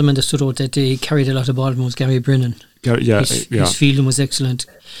 Another man that stood out that day, carried a lot of ball was Gary Brennan. His fielding was excellent.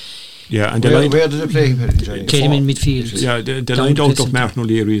 Yeah, and where did they play? Played him in midfield. Yeah, they lined out of Martin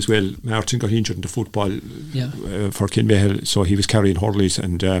O'Leary as well. Martin got injured in the football for Kinmehel, so he was carrying hurleys,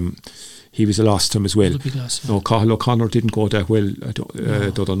 and he was a loss to him as well. No, Cathal O'Connor didn't go that well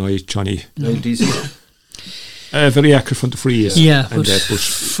the other night, Johnny. Very accurate from the frees. Yeah,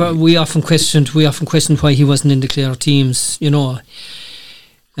 but we often questioned why he wasn't in the Clare teams, you know.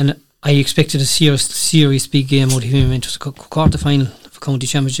 And I expected a serious big game out of him. It was a quarter final of a county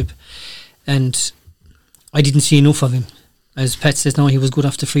championship, and I didn't see enough of him. As Pat says now, he was good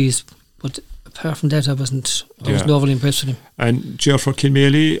off the freeze, but apart from that, I wasn't overly impressed with him. And for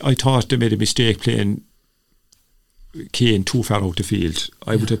Kilmaley, I thought they made a mistake playing Kane too far out the field.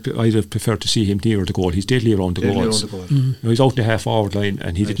 I'd have preferred to see him near the goal. He's deadly around the goals. Mm-hmm. He's out in the half forward line,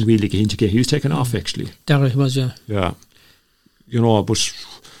 and he didn't really get into game. He was taken off actually. Darragh was, yeah. You know, but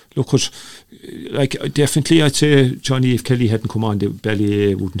look, definitely I'd say, Johnny, if Kelly hadn't come on, the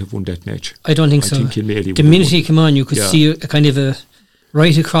Ballyea wouldn't have won that match. I don't think so. The minute he came on, you could see a kind of a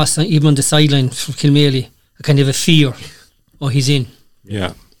right across, even on the sideline for Kilmaley, a kind of a fear. Oh, he's in.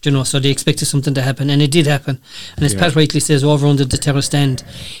 Yeah. You know, so they expected something to happen, and it did happen. And as Pat rightly says, over under the terrace stand,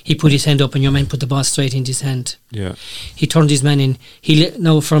 he put his hand up, and your man put the ball straight into his hand. Yeah. He turned his man in.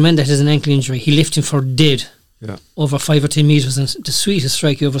 Now, for a man that has an ankle injury, he lifted him for dead. Yeah. Over 5 or 10 metres, and the sweetest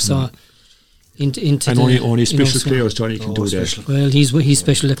strike you ever saw. Into and only special players, Johnny, can do that. Well, he's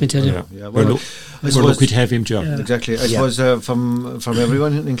special, let me tell you. We're lucky to have him, Joe. Yeah. Exactly. I suppose from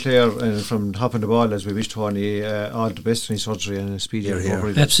everyone in Clare and from Hopping the Ball, as we wish Tony all the best in his surgery and his speedy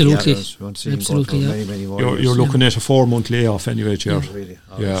recovery. Absolutely. Many more you're looking at a 4-month layoff anyway, Joe. Really.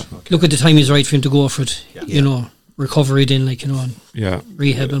 Okay. Look at the time is right for him to go for it. You know. Recovery then,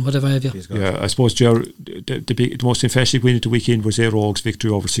 rehab and whatever have you. Yeah, I suppose, Joe, the most emphatic win of the weekend was Éire Óg's victory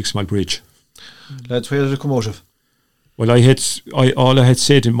over 6 Mile Bridge. Lads, where did it come out of? Well, I had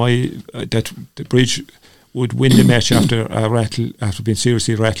said in my that the Bridge would win the match after being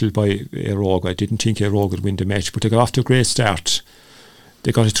seriously rattled by Éire Óg. I didn't think Éire Óg would win the match, but they got off to a great start.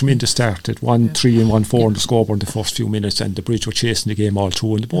 They got a tremendous start at 1-3 and 1-4 on the scoreboard in the first few minutes, and the Bridge were chasing the game all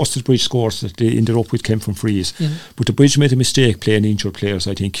through. And most of the Bridge scores that they ended up with came from frees. Yeah. But the Bridge made a mistake playing injured players.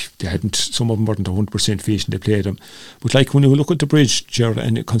 I think some of them weren't 100% fit and they played them. But like when you look at the Bridge, Ger,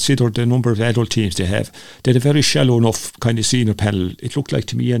 and consider the number of adult teams they had a very shallow enough kind of senior panel. It looked like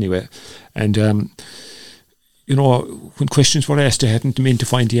to me anyway. And when questions were asked, they hadn't meant to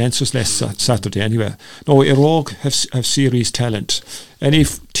find the answers last Saturday anyway. No, Irogue have serious talent. Any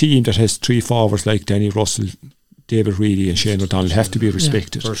team that has 3 forwards like Danny Russell, David Reedy and Shane O'Donnell have to be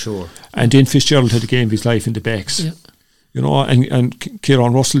respected. For sure. And then Fitzgerald had a game of his life in the backs. Yeah. And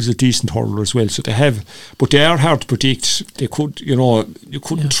Kieran Russell is a decent hurler as well. So they have, but they are hard to predict. They could, you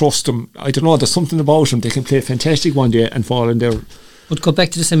couldn't trust them. I don't know, there's something about them. They can play fantastic one day and fall in there. But go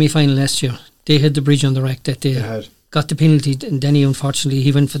back to the semi-final last year. They had the bridge on the rack that day. Got the penalty, and Danny, unfortunately,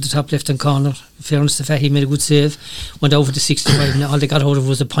 he went for the top left-hand corner. In fairness to Fahy, he made a good save, went over to 65, and all they got out of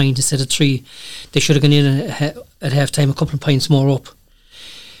was a point instead of 3. They should have gone in at half-time a couple of points more up.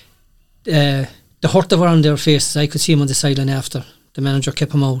 The hurt that were on their faces, I could see them on the sideline after. The manager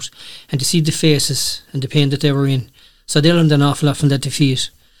kept them out, and to see the faces and the pain that they were in. So they learned an awful lot from that defeat.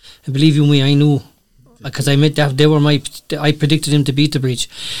 And believe you me, I knew, because I met that, I predicted them to beat the bridge,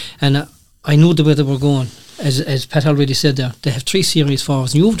 and I knew the way they were going. As Pat already said there, they have 3 serious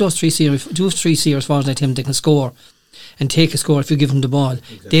forwards. And you have those 3 serious forwards like him, they can score and take a score if you give them the ball.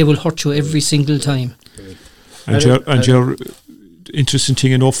 Exactly. They will hurt you every single time. And your interesting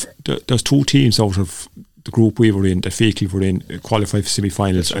thing enough, there's 2 teams out of the group we were in, the Fecal were in, qualified for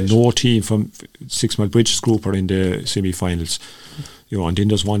semi-finals, and no team from 6 Mile Bridges group are in the semi-finals. And then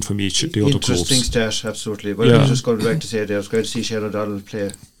there's one from each of the other groups. Interesting stat, absolutely. But I was just going back to say, I was glad to see Shane O'Donnell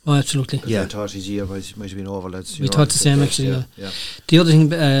play. Oh, absolutely. Yeah. I thought his year might have been over, lads. We thought the same, actually. Yeah. The other thing,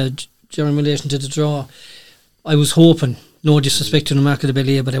 Jerry, in relation to the draw, I was hoping, no disrespect to Newmarket or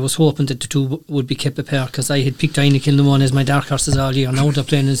Ballier, but I was hoping that the 2 would be kept apart, because I had picked Inagh-Kilnamona as my dark horses all year. Now they're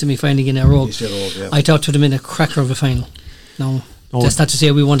playing in semi-final in Irogue. I thought it would have been a cracker of a final. No, that's not to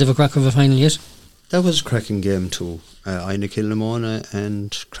say we won't have a cracker of a final yet. That was a cracking game too. Inagh-Kilnamona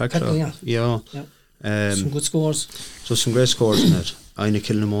and Cracklow. Yeah. Some good scores. So some great scores in it.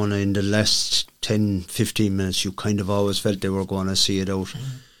 Inagh-Kilnamona in the last 10-15 minutes, you kind of always felt they were going to see it out.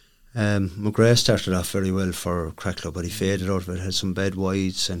 McGrath started off very well for Cracklow, but he faded out of it, had some bad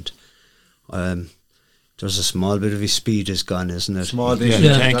wides, and there's a small bit of his speed is gone, isn't it? Small bit.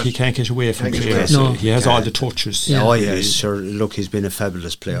 He can't get away from players. No. He has all the touches. Yeah. Oh yeah, sure. Look, he's been a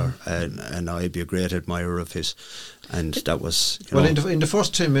fabulous player, and I'd be a great admirer of his. And that was in the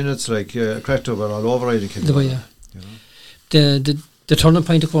first 10 minutes, like Cracklow were all over Inagh-Kilnamona. The turning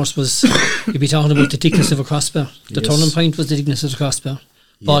point, of course, was you'd be talking about the thickness of a crossbar. The turning point was the thickness of the crossbar.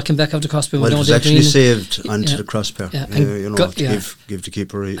 Ball came back out the crossbar. Well, it was actually saved onto the crossbar. Yeah. Give the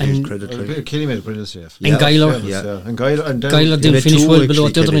keeper his credit. Kelly made a brilliant save. And Geiler. And Geiler didn't finish well below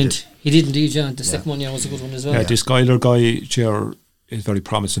at the other end. He did indeed, The second one was a good one as well. Yeah, this Geiler guy, is a very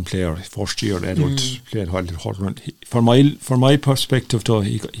promising player. First year, Edward played hard. For my perspective, though,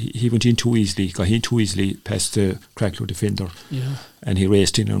 he went in too easily. Got in too easily past the Cracklow defender. Yeah. And he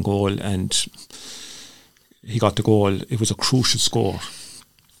raced in on goal, and he got the goal. It was a crucial score.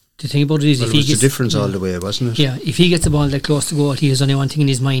 The thing about it is, if he gets the difference all the way, wasn't it? Yeah, if he gets the ball that close to goal, he has only one thing in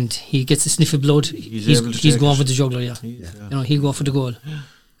his mind. He gets a sniff of blood. He's going for the juggler. He'll go for the goal.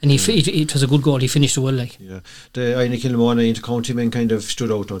 And it was a good goal. He finished it well, like. Yeah, the Inagh-Kilnamona inter-county men kind of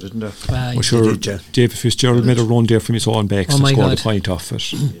stood out, didn't they? Well, sure. David Fitzgerald made a run there from his own backs and scored a point off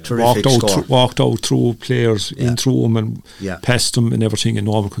it. Walked out through players, in through them, and passed them and everything, and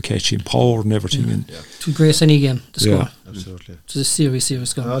no one could catch him. Power and everything. And to grace any game, the score. Absolutely. It was a serious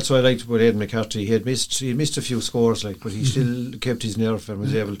score. Also, I liked about Aidan McCarthy. He missed a few scores, but he still kept his nerve and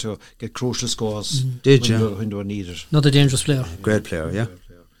was able to get crucial scores when they were needed. Not a dangerous player. Great player, yeah.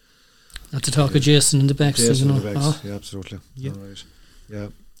 Not to talk of Jason in the backs. Yeah, absolutely. Yeah. All right. Yeah.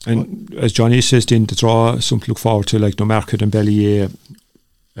 And as Johnny says, in the draw, something to look forward to, like Newmarket and Ballier,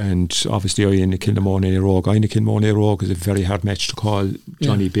 and obviously Inagh-Kilnamona and Irogue. Inagh-Kilnamona and Irogue is a very hard match to call,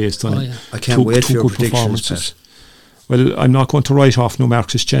 Johnny, based on I can't wait for your predictions. Well, I'm not going to write off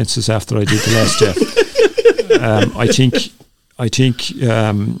Newmarket's chances after I did the last day. I think.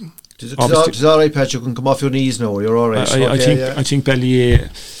 It's all right, Pat. You can come off your knees now. You're all right. I think Ballier.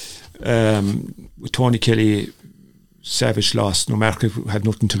 With Tony Kelly, savage loss. Newmarket had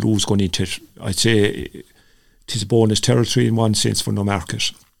nothing to lose going into it. I'd say it is a bonus territory in one sense for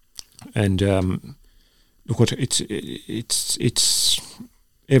Newmarket. And look, what it's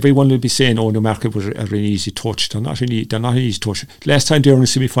everyone will be saying, Newmarket were an easy touch. They're not an easy touch. Last time they were in the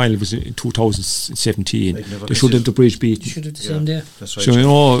semi-final was in 2017. They should have the bridge beat. They should have the same day. That's right. So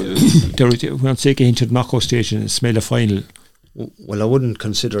when they get into the knockout stage and smell a final. Well, I wouldn't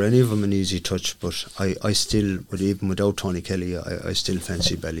consider any of them an easy touch, but I still would, even without Tony Kelly, I still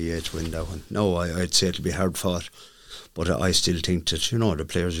fancy Ballier to win that one. No, I'd say it'll be hard fought, but I still think that, the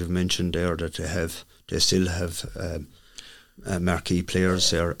players you've mentioned there, that they still have marquee players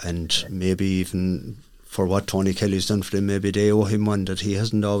there, and maybe even for what Tony Kelly's done for them, maybe they owe him one that he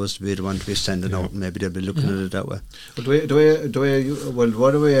hasn't always been the one to be standing out. Maybe they'll be looking at it that way. But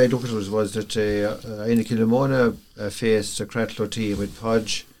one way I look at it was that Aina Kilnamona faced a Cratloe team with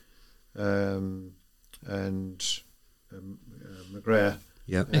Podge and McGrath,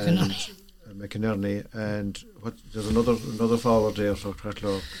 McInerney, and there's another forward there for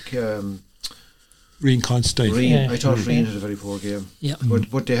Cratloe. Reen Constantine. I thought Reen had a very poor game. Yeah.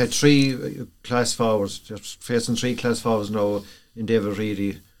 But they had 3 class forwards. They're facing 3 class forwards now in David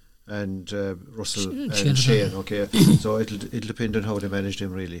Reedy and Russell and Shane. Okay, so it'll depend on how they manage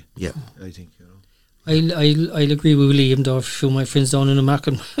them, really. Yeah, I think. I'll agree with Willie, even though a few of my friends down in the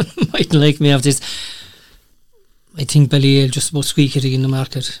market mightn't like me after this. I think Ballyale just about squeak it in the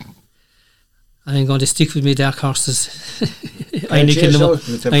market. I'm going to stick with my dark horses. Aina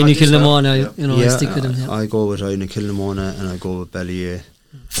Kilnamona, I stick with them. Yeah. I go with Aina Kilnamona, and I go with Ballyale,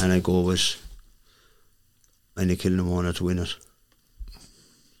 and I go with Aina Kilnamona to win it.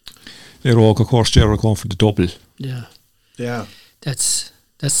 They're all, of course, they're going for the double. Yeah. That's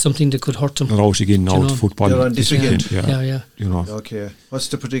something that could hurt them. They're out again now with football. They're on this weekend. Yeah. Okay. What's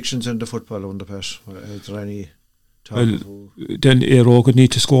the predictions in the football underpass? Is there any? Well, then Éire would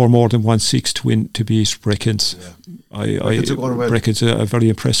need to score more than 1-6 to win to beat Brecons. Brecons are very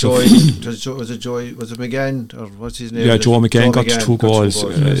impressive. Was it McGann or what's his name? Yeah, Joe McGann got 2 goals.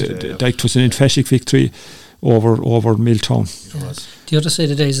 That was an emphatic victory over Milltown. The other side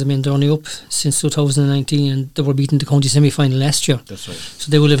of the days, they're only up since 2019, and they were beaten the county semi-final last year. That's right. So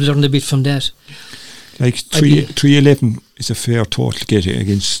they will have learned a bit from that. Like 3-11 is a fair total get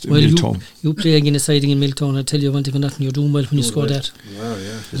against Milltown. You play against a siding in Milltown, I tell you one thing or nothing, you're doing well when you score that. Wow,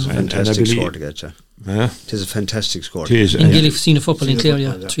 yeah. It's a fantastic score to get, yeah. It is a fantastic score. It is. In Gilly Senior Football in Clare,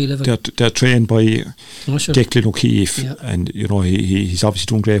 3-11. They're trained by Declan O'Keefe, and he's obviously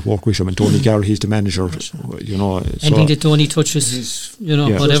doing great work with him. And Tony Garrett, he's the manager. Anything that Tony touches,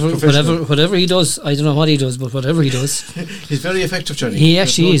 whatever he does, I don't know what he does, but whatever he does, he's very effective, Johnny. He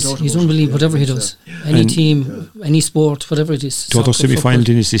actually is. He's unbelievable. Whatever he does, any team, any sport, whatever it is. The other semi-final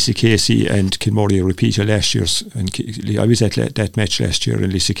in is Lisa Casey and Kilmurray, a repeat of last year's. And I was at that match last year,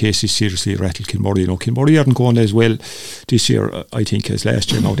 and Lisa Casey seriously rattled Kilmurray. Kilmurray aren't going as well this year, I think, as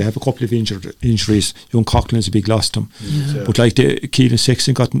last year. Now they have a couple of injuries. Young Coughlin's a big loss to them. But Keelan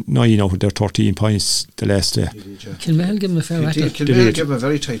Sexton got 9 out of their 13 points the last day. Kilmahel give him a fair rattle. Kilmahel give him a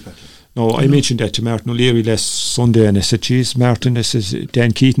very tight battle. No, I mentioned that to Martin O'Leary last Sunday, and I said, geez, Martin, this is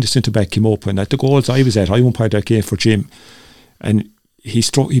Dan Keaton, the centre back, came up, and at the goals I was at, I umpired that game for Jim, and he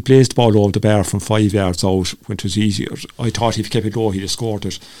blazed the ball over the bar from 5 yards out when it was easier. I thought if he kept it low, he'd have scored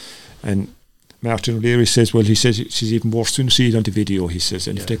it. And Martin O'Leary says, well, he says it's even worse when you see it on the video, he says,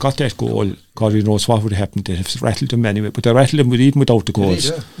 and if they got that goal, God knows what would have happened. They'd have rattled them anyway, but they rattled them even without the goals,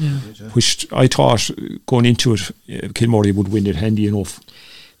 which I thought going into it, Kilmurray would win it handy enough.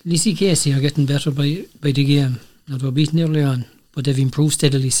 Lizzie Casey are getting better by the game. Now they were beaten early on, but they've improved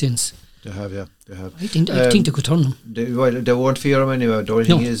steadily since. They have, they have. I think they could turn them. They won't fear them anyway. The only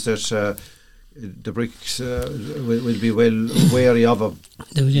thing is that the Bricks will be well wary of them.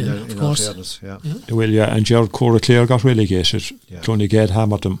 They will, of course. They will, and Gerard Cora Clare got relegated. Clonegate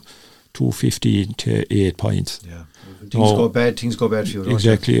hammered them 2-15 to 8 points. Yeah. Things go bad for you.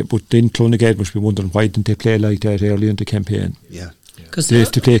 Exactly, but then Clonegate must be wondering why didn't they play like that early in the campaign. They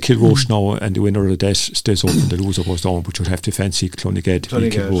have to play Kilrush now, and the winner of that stays up and the loser goes down, but you'd have to fancy Clonegate to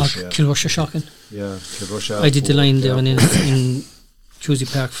beat Kilrush. Kilrush are shocking. Yeah, Kilrush I did the line there in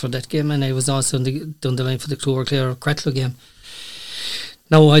Cusie Park for that game, and I was also down the line for the Clover Clare Cratloe game.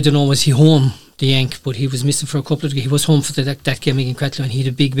 Now, I don't know, was he home, the Yank, but he was missing for a couple of days. He was home for that game against Cratloe, and he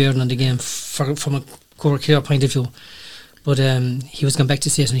had a big burden on the game from a Clover Clare point of view. But he was going back to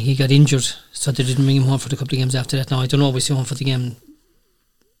Satan, and he got injured, so they didn't bring him home for the couple of games after that. Now, I don't know, was he home for the game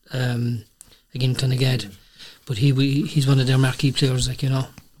again Clonegad, but he's one of their marquee players,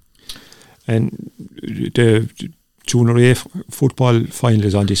 And the Junior A football final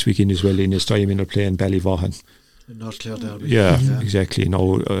is on this weekend as well. In his time, they're playing Ballyvaughan. North Clare Derby. Yeah, exactly.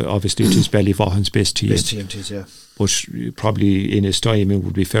 Now, obviously, it is Ballyvaughon's best team. But probably in his time, it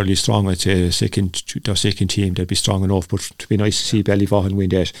would be fairly strong. I'd say their second team, they'd be strong enough. But to be nice to see Ballyvaughan win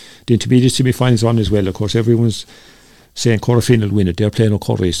that. The intermediate semi-finals on as well. Of course, everyone's saying Corofin will win it. They're playing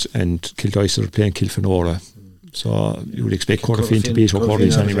O'Curry's, and Kildare are playing Kilfenora. So you would expect Corofin to beat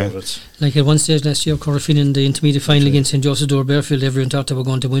O'Curry's anyway. Like at one stage last year, Corofin in the intermediate final against St. Joseph Door Bearfield, everyone thought they were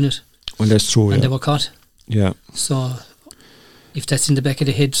going to win it. Well, that's true. And they were caught. Yeah. So if that's in the back of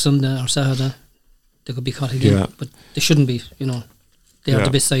the head Sunday or Saturday, they could be caught again. Yeah. But they shouldn't be, They are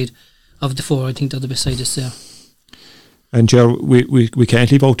the best side of the four. I think they're the best side this year. And we can't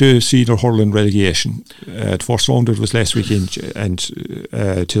leave out the senior hurling relegation. The first round it was last weekend, and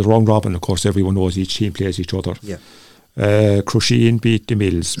to the round robin, of course, everyone knows each team plays each other. Yeah. Crusheen beat the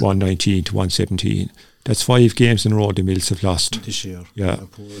Mills 119 to 117. That's 5 games in a row the Mills have lost this year. Yeah,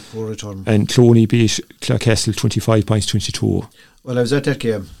 poor return. And Cloney beat Clarecastle 25 points 22. Well, I was at that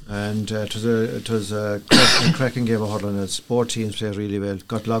game, and it was a cracking game of hurling. As both teams played really well,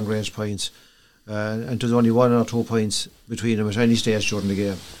 got long range points. And there was only 1 or 2 points between them at any stage during the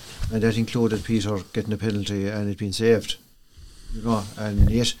game, and that included Peter getting a penalty and it being saved, and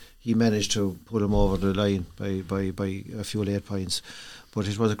yet he managed to pull him over the line by a few late points. But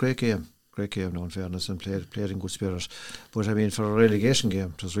it was a great game now, in fairness, and played in good spirit. But I mean, for a relegation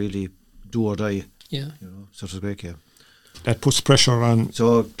game, it was really do or die. Yeah, so it was a great game. That puts pressure on.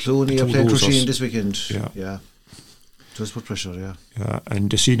 So Clooney are playing Crusheen this weekend. Yeah. Just put pressure, yeah.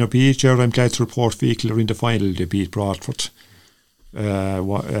 And the senior B, I'm glad to report Vehicle are in the final. They beat Broadford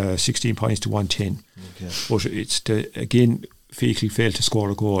 16 points to 110. Okay. But it's again, Vehicle failed to score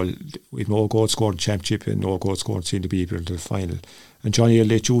a goal. With no goal scored in the championship and no goal scored in senior B in the final. And Johnny, I'll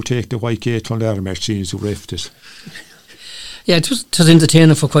let you take the Whitegate Clonlara match, seeing as you reffed it. Yeah, it was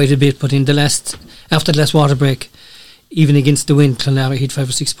entertaining for quite a bit, but after the last water break, even against the wind, Clonlara hit 5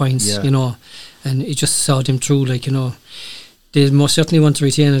 or 6 points, and it just saw them through, they most certainly want to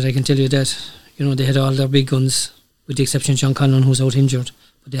retain it, I can tell you that. They had all their big guns, with the exception of John Conlon, who's out injured,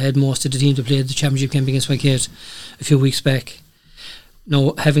 but they had most of the team to play the championship game against Whitegate a few weeks back.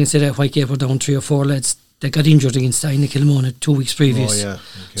 Now, having said that, Whitegate were down 3 or 4 lads. They got injured against Stein Kilmona 2 weeks previous.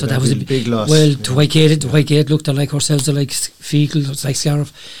 So that was a big loss. Well, to Whitegate looked like ourselves, they're like Fecal, it's like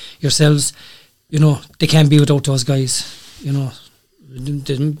Scariff, yourselves. They can't be without those guys.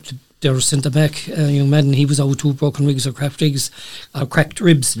 Their centre back, young Madden, he was out 2 broken ribs or cracked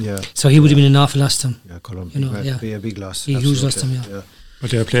ribs. Yeah. So he would have been an awful loss to him. Yeah, Colin. Be a big loss. He huge loss to him. Yeah.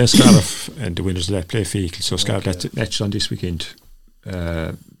 But they're playing Scariff, and the winners of that play Fecal. So Scariff, that match on this weekend.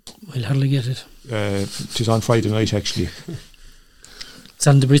 I'll hardly get it. It is on Friday night, actually. It's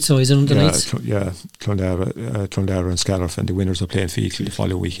on the Britso, is it on the nights? Clonlara and Scariff, and the winners are playing Fecal the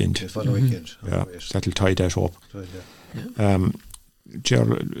following weekend. Yeah, that'll tie that up.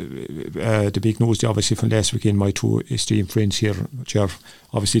 The big news obviously from last weekend, my 2 esteemed friends here, Ger,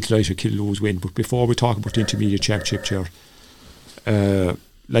 obviously delighted Killaloe's win, but before we talk about the intermediate championship, Ger,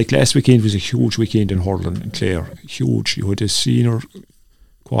 like last weekend was a huge weekend in hurling in Clare, huge. You had the senior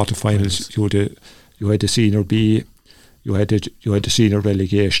quarterfinals, you had the senior B, you had the senior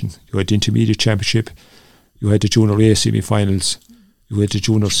relegation, you had the intermediate championship, you had the junior A semi-finals, you had the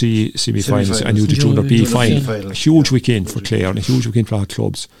junior C semi-finals, and you had the junior B final. A huge weekend for Clare and a huge weekend for our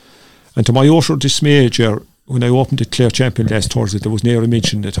clubs. And to my utter dismay, when I opened the Clare Champion last Thursday, there was never a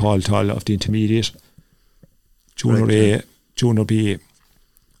mention at all of the intermediate, junior A, junior B,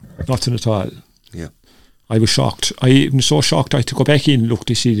 nothing at all. Yeah. I was shocked. I was so shocked I had to go back in and look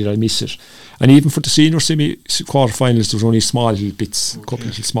to see did I miss it. And even for the senior quarterfinals, there was only small little bits, a couple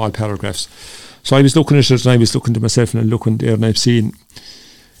of small paragraphs. So I was looking at it and I was looking to myself and looking there and I've seen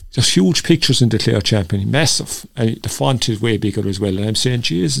there's huge pictures in the Clare Champion, massive, and the font is way bigger as well. And I'm saying,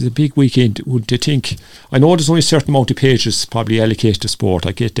 geez, it's a big weekend. Would they think? I know there's only a certain amount of pages probably allocated to sport.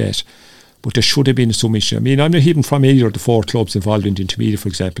 I get that. But there should have been so much. I mean, I'm not even from either of the 4 clubs involved in the intermediate, for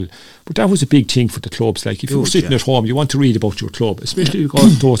example. But that was a big thing for the clubs. Like, if you were sitting at home, you want to read about your club, especially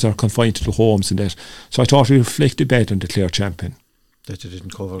those that are confined to the homes and that. So I thought it reflected better on the Clare Champion. That they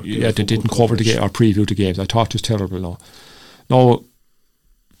didn't cover. Yeah, they didn't cover the game or preview the games. I thought it was terrible. Now,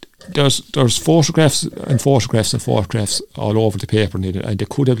 there's photographs all over the paper, and they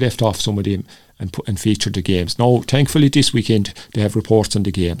could have left off some of them and featured the games. Now, thankfully, this weekend they have reports on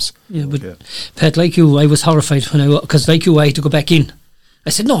the games. Yeah, but Pat, like you, I was horrified because like you, I had to go back in. I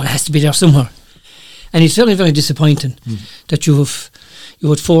said, no, it has to be there somewhere, and it's very, very disappointing that you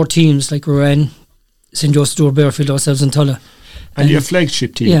had 4 teams like Rowan, St. Joseph, Door, Bearfield, ourselves, and Tulla, and your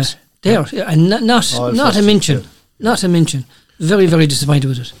flagship teams. Yeah, there, and not a mention, not a mention. Very, very disappointed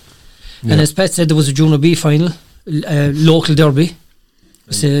with it. Yeah. And as Pat said, there was a Junior B final, local derby.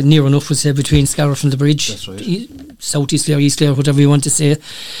 Near enough, we'll say, between Scariff and the Bridge. That's right. South East Clare, East Clare, whatever you want to say.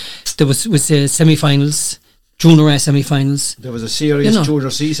 There was semi-finals, Junior A semi-finals. There was a serious Junior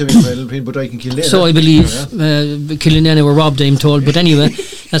C semi-final between Budike and Killinane. So I believe Killinane were robbed, I'm told. But anyway,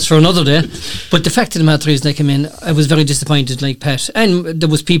 that's for another day. But the fact of the matter is, they came in, I was very disappointed, like Pat. And there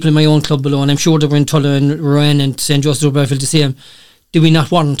was people in my own club below, and I'm sure they were in Tulla and Rowan and St. Joseph Bearfield the same. Do we not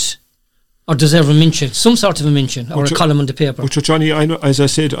want or deserve a mention, some sort of a mention, or a column on the paper? But Johnny, I know, as I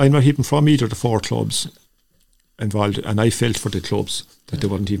said, I'm not even from either of the 4 clubs. involved, and I felt for the clubs that they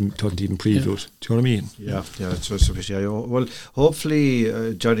weren't even previewed. Do you know what I mean? Yeah. Well,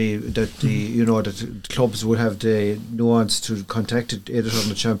 hopefully, Johnny, that that clubs would have the nuance to contact the editor of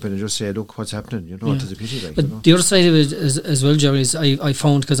the Champion and just say, look, what's happening? It's a pity. But the other side of it as well, Jerry, is I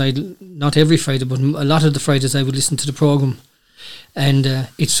found, because not every Friday, but a lot of the Fridays I would listen to the programme, and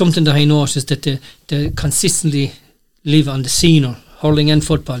it's something that I noticed, that they consistently live on the senior hurling and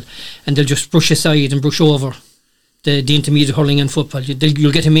football, and they'll just brush aside and brush over the intermediate hurling and football.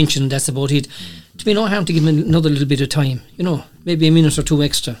 You'll get a mention, and that's about it. To be no harm to give them another little bit of time, maybe a minute or two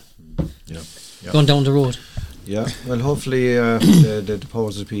extra going down the road. Yeah, well, hopefully the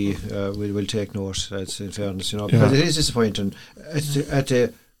powers that be will take note. That's in fairness, because it is disappointing at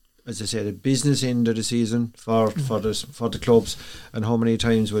the, as I say, the business end of the season for the clubs, and how many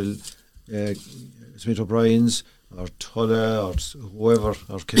times will Smith O'Brien's or Tulla or whoever,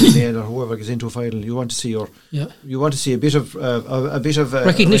 or Kilkenny or whoever gets into a final, you want to see a bit of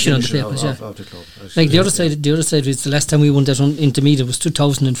recognition of the papers, of the club. Like the other side is the last time we won that intermediate was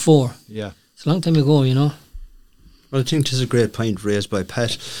 2004. Yeah, it's a long time ago, Well, I think this is a great point raised by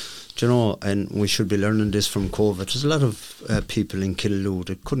Pat. And we should be learning this from COVID. There's a lot of people in Killaloe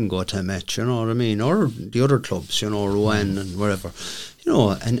that couldn't go to a match, you know what I mean, or the other clubs, Rowan and wherever,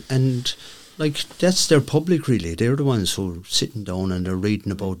 and like, that's their public, really. They're the ones who are sitting down and they're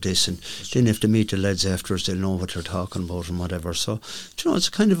reading about this, and then if they meet the lads afterwards, they'll know what they're talking about and whatever. So, it's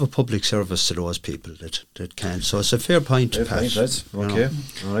kind of a public service to those people that can't. So it's a fair point to Pat. Okay,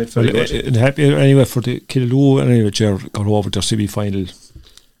 all right, very good. And happy anyway for the Killaloe, anyway, Ger got over their semi-final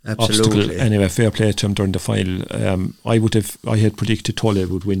Absolutely. obstacle. Anyway, fair play to him during the final. I had predicted Tulla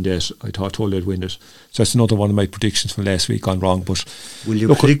would win that. I thought Tulla would win it. So that's another one of my predictions from last week gone wrong. But will you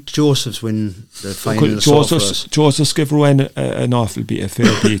predict Joseph's win the final? Joseph's gave Rowan an awful a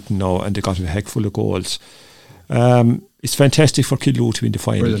fair beating now, and they got a heck full of goals. It's fantastic for Killaloe to be in the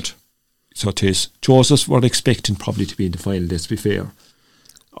final. Brilliant. So it is. Joseph's were expecting probably to be in the final, let's be fair.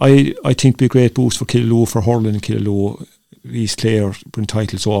 I think it'd be a great boost for Killaloe, for hurling in Killaloe. East Clare bring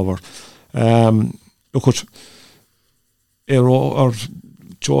titles over. Look at or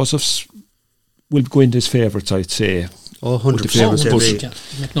Joseph's will go into his favourites, I'd say.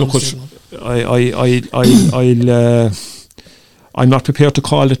 100%. Look at I'm not prepared to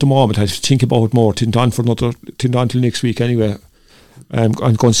call it at the moment. I think about it more. Till till next week anyway. I'm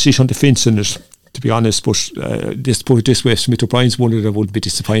going to sit on the fence in it, to be honest, but just put it this way, Smith O'Brien's one that I wouldn't be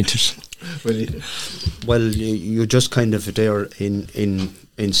disappointed. Well, you just kind of there in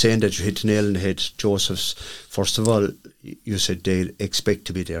saying that you hit the nail on the head. Joseph's, first of all, you said they expect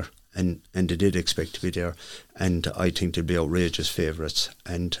to be there, and they did expect to be there, and I think they'll be outrageous favourites,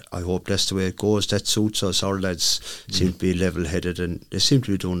 and I hope that's the way it goes. That suits us. Our lads seem to be level-headed, and they seem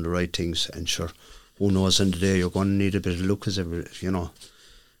to be doing the right things, and sure, who knows, in the day you're going to need a bit of luck,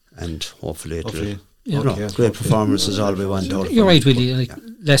 and hopefully it'll... Great performance is all we want. You're right, Willie.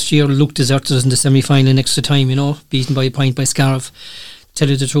 Last year looked deserted us in the semi-final in extra time, beaten by a point by Scariff. Tell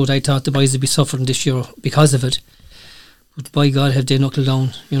you the truth, I thought the boys would be suffering this year because of it, but by God have they knuckled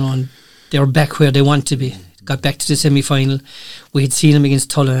down, and they're back where they want to be. Got back to the semi-final. We had seen them against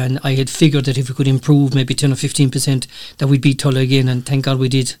Tulla, and I had figured that if we could improve maybe 10 or 15%, that we'd beat Tulla again, and thank God we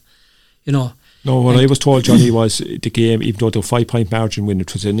did. No, what I was told, Johnny, was the game, even though the 5-point margin win,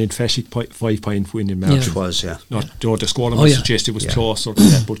 it was an emphatic 5-point winning margin. It was, yeah. Not, the scoreline would suggest it was closer than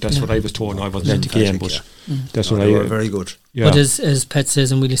that, but that's what I was told. I wasn't at the game, but that's what they were very good. Yeah. But as Pat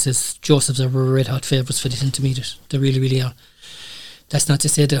says and Willie says, Joseph's are red hot favourites for this intermediate. They really, really are. That's not to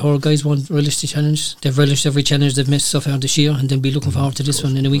say that our guys won't relish the challenge. They've relished every challenge they've missed so far this year, and they'll be looking forward to this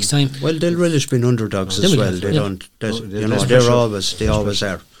one in a week's time. Well, they'll relish being underdogs as well. They don't. They always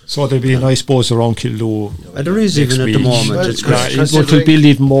are. So there'll be a nice buzz around Killaloe. There is even at the moment. It's great. It will build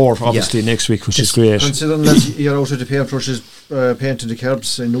even more, obviously, next week, which is great. Considering that you're out of the paintbrushes painting the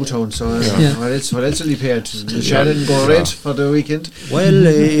curbs in Newtown, so what else will you paint? Shannon go red for the weekend? Well,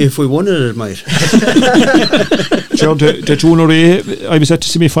 if we won it might. The junior A, I was at the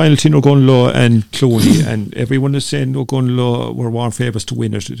semi-final between O'Gunlow and Clooney, and everyone is saying O'Gunlow were warm favourites to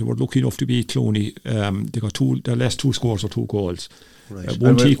win it. They were lucky enough to beat Clooney. They got their last 2 scores or 2 goals. Right.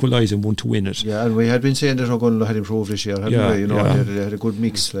 One to equalise and one to win it. Yeah, and we had been saying that O'Gunlow had improved this year, hadn't we? They had a good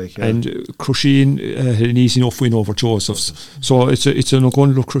mix. And Crusheen had an easy enough win over Joseph's. So it's an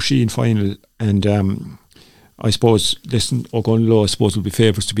O'Gunlow Crusheen final, and I suppose O'Gunlow will be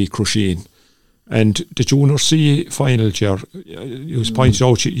favourites to beat Crusheen. And the Junior C final, it was pointed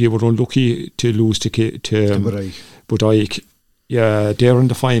out you were unlucky to lose to Budaik. Yeah, they're in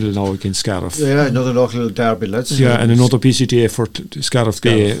the final now against Scariff. Yeah, another local derby, lads. Yeah, and another busy day for Scariff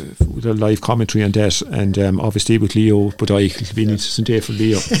Bay with a live commentary on that, and obviously with Leo Bodyke, it'll be an interesting day for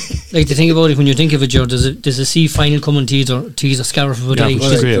Leo. Like to think about it, when you think of it, Ger, there's a C final coming to either Scariff or Bodyke.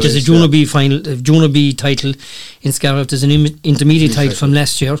 Yeah, there's a Junior B final, Junior B title in Scariff. There's an intermediate title from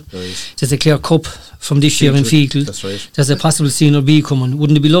last year. There's a Clare Cup from this year in Fecal. That's right. There's a possible Senior B coming.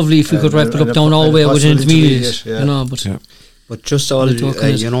 Wouldn't it be lovely if we could wrap it up down all the way with an intermediate? Yeah. You know, but. Yeah. But just all,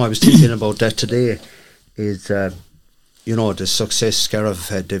 I was thinking about that today, is, the success Scariff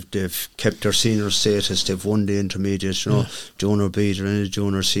have had. They've kept their senior status, they've won the intermediates, Junior B, they're in the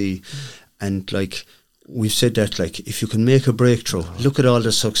Junior C. And, like, we've said that, like, if you can make a breakthrough, look at all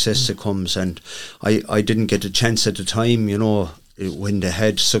the success that comes. And I didn't get a chance at the time, when they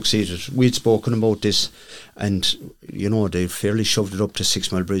had succeeded. We'd spoken about this, and they fairly shoved it up to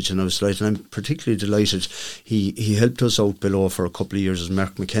 6 Mile Bridge, and I was delighted, and I'm particularly delighted he helped us out below for a couple of years as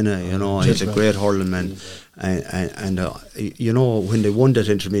Mark McKenna. He's a great hurling man, and when they won that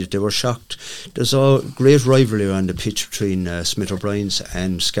intermediate, they were shocked. There's a great rivalry on the pitch between Smith O'Brien's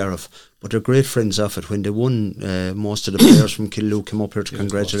and Scariff, but they're great friends of it. When they won, most of the players from Killaloe came up here to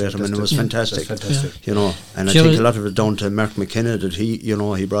congratulate him, and it was fantastic. And I think a lot of it down to Mark McKenna, that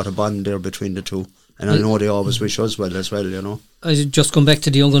he brought a bond there between the two. And I know they always wish us well as well, I just come back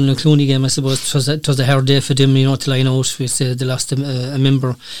to the Young and Clooney game. I suppose it was a hard day for them, to line out. We say they lost a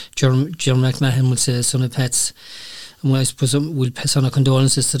member, Jeremy McMahon, would say, son of Pat's. And I suppose we'll pass on our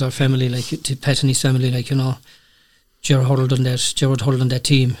condolences to their family, like to Pat and his family, Gerard hurled on that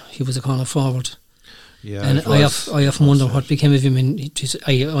team. He was a corner forward. Yeah, and I often wonder what became of him.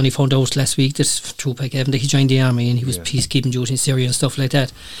 I only found out last week that through Peg Evan that he joined the army and he was peacekeeping duty in Syria and stuff like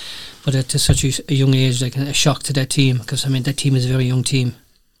that. But at such a young age, like a shock to that team, because that team is a very young team,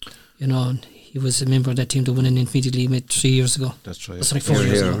 and he was a member of that team that won an intermediate league 3 years ago. That's right. That's like 4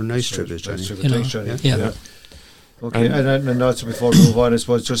 years ago. Nice tribute, Johnny. Thanks, Johnny. Yeah. Okay, and also before we move on, I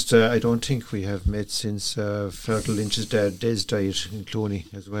suppose just I don't think we have met since Fergal Lynch's dad, Des, died in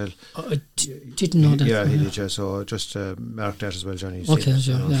Clooney as well. I didn't know that. Yeah, he did. Yeah, so just mark that as well, Johnny. Okay,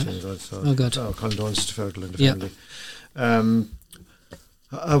 sure. Oh God. Condolences to Fergal and the family.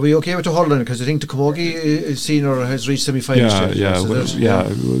 Are we okay with the hurling? Because I think the Camogie senior has reached semi-finals.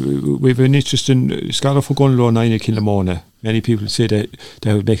 We've an interest in Scariff for Gunlow 9 at Kilnamona. Many people say that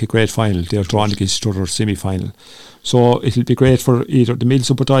they would make a great final. They're drawn against each other semi-final. So it'll be great for either the Mills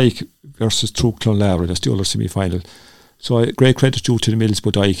of Bodyke versus True Clonlara. That's the other semi-final. So great credit due to the Mills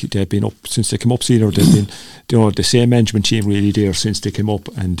Bodyke. They've been up since they came up senior. They've been the same management team really there since they came up,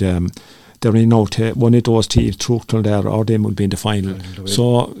 and they're in out one of those teams, True Clonlara or them will be in the final.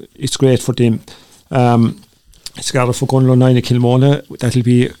 So it's great for them. Scariff for Gunlow 9 at Kilmona, that'll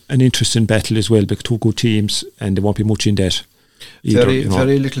be an interesting battle as well, because two good teams, and there won't be much in that either.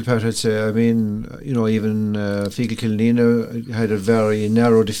 Very little part, I'd say. I mean, even Fecal Kilnina had a very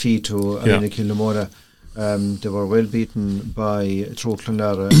narrow defeat to Kilnamona. They were well beaten by True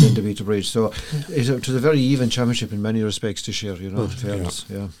Clonlara and then they beat the Bridge. So it was a very even championship in many respects this year, fairness.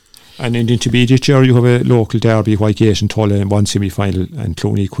 And in the intermediate year, you have a local derby, Whitegate and Tulla in one semi-final, and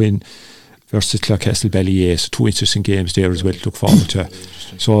Clooney Quinn versus Clarecastle Ballyea. So 2 interesting games there as well to look forward to.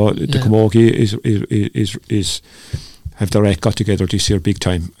 So the Camogie is have their act got together this year big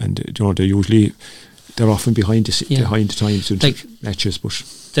time, and they're often behind the times in matches. But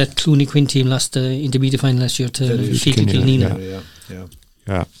that Clooney Quinn team lost the intermediate final last year to Fecal Kilnina.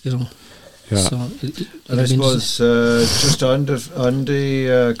 So and I suppose just on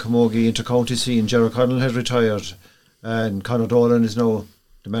the Camogie inter-county scene, Gerard Connell has retired, and Conor Dolan is now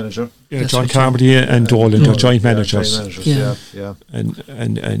the manager. Yeah, John Carmody and Dolan are joint managers.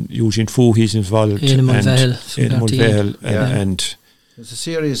 And Eugene Foo, he's involved. Ian Mulvale. And it's a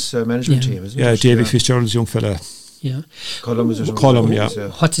serious management team, isn't it? Yeah, David Fitzgerald's young fella. Yeah. Column.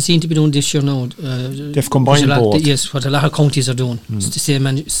 What's the scene to be doing this year now? They've combined both. Yes, what a lot of counties are doing. It's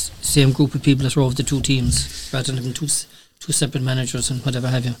the same group of people that rove the two teams, rather than having two separate managers and whatever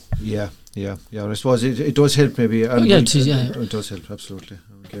have you. Yeah. I suppose it does help maybe. It does help, absolutely.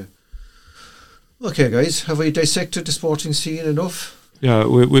 Okay, guys, have we dissected the sporting scene enough? Yeah,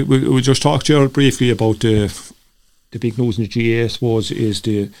 we just talked, Gerald, briefly about the big news in the GA, I suppose, is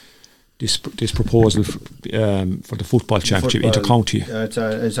this proposal for the football championship inter-county.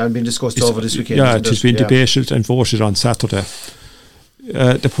 It's been discussed over this weekend. Yeah, it has been debated and voted on Saturday.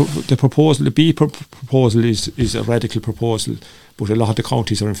 The proposal, the B proposal is a radical proposal, but a lot of the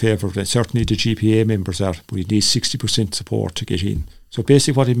counties are in favour of it. Certainly the GPA members are, but it needs 60% support to get in. So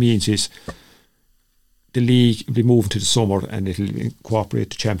basically what it means is the league will be moving to the summer and it will incorporate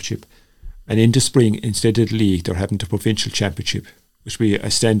the championship. And in the spring, instead of the league, they're having the provincial championship, which will be a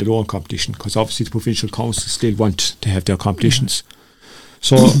standalone competition, because obviously the provincial councils still want to have their competitions.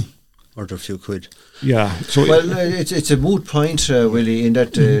 So, or a few quid. Yeah. So it's a moot point, Willie, in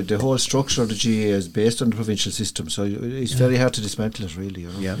that the whole structure of the GAA is based on the provincial system, so it's very hard to dismantle it, really.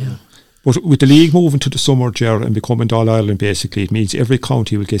 Yeah. But with the league moving to the summer, Ger, and becoming All Ireland, basically, it means every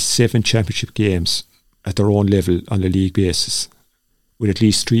county will get 7 championship games at their own level on a league basis, with at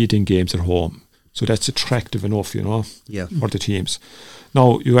least 3 din games at home. So that's attractive enough, for the teams.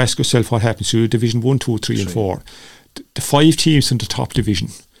 Now, you ask yourself what happens to Division 1, 2, 3 and 4. The 5 teams in the top division,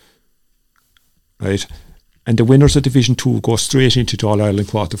 right, and the winners of Division 2 go straight into the All Ireland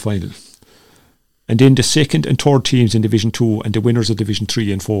quarter-final. And then the second and third teams in Division 2 and the winners of Division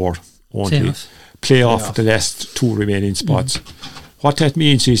 3 and 4 only play off the last 2 remaining spots. What that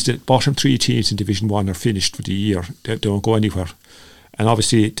means is that bottom 3 teams in Division 1 are finished for the year. They don't go anywhere. And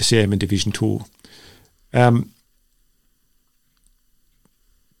obviously the same in Division 2. The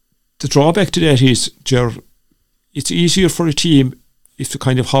drawback to that is, Ger, it's easier for a team if they're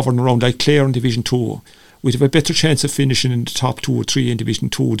kind of hovering around like Clare in Division 2. We'd have a better chance of finishing in the top 2 or 3 in Division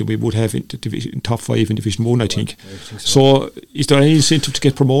 2 than we would have in the top 5 in Division 1, I think. So is there any incentive to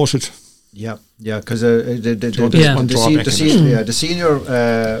get promoted? Yeah, because the senior,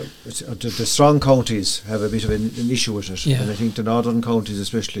 the strong counties have a bit of an issue with it, and I think the northern counties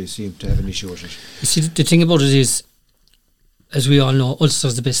especially seem to have an issue with it. You see, the thing about it is, as we all know,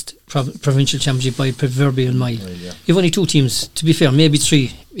 Ulster's the best provincial championship by proverbial mile. You've only 2 teams, to be fair, maybe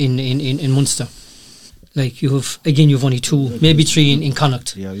 3 in Munster. Like you've only 2, maybe 3 in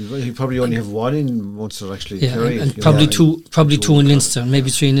Connacht. Yeah, you probably only have 1 in Munster actually. Yeah, and probably two in Leinster, maybe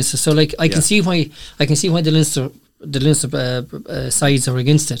 3 in Leinster. So like I can see why the Leinster sides are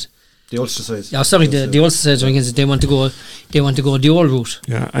against it. The Ulster sides. Yeah, sorry, the Ulster sides are against it. They want to go the old route.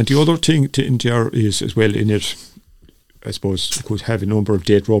 Yeah, and the other thing in there is as well in it, I suppose you could have a number of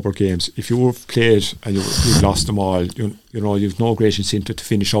dead rubber games. If you have played and you've lost them all, you've no great incentive to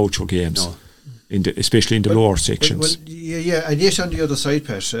finish out your games. No. Especially in the lower sections. And yet on the other side,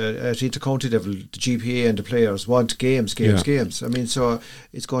 Pat, at inter-county level, the GPA and the players want games. I mean, so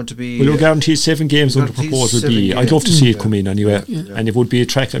it's going to be... Well, you're guaranteed 7 games under proposal B. I'd love to see it come in anyway, and it would be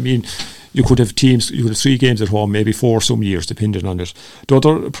attractive. I mean, you could have teams, you could have 3 games at home, maybe 4 some years, depending on it. The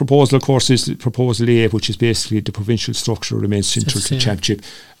other proposal, of course, is Proposal A, which is basically the provincial structure remains central to the championship,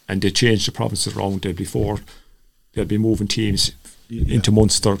 and they change the provinces around there before. They'll be moving teams into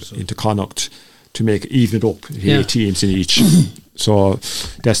Munster, into Connacht, to make even it up, 8 teams in each. So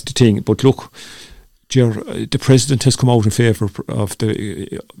that's the thing. But look, the President has come out in favour of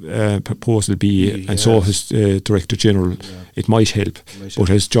the Proposal B, and so has the Director General. It might help. But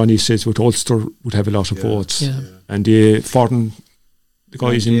as Johnny says, with Ulster would have a lot of votes. And the foreign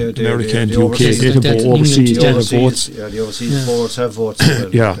guys in America and UK, they have overseas votes. Yeah, the overseas forwards have votes.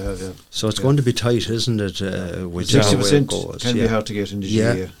 So it's going to be tight, isn't it? 60% can be hard to get in the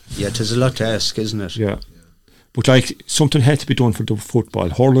GAA. Yeah, it is a lot to ask, isn't it? Yeah. But like, something had to be done for the football.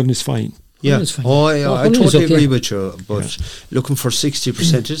 Hurling is fine. Yeah, I totally agree with you, but looking for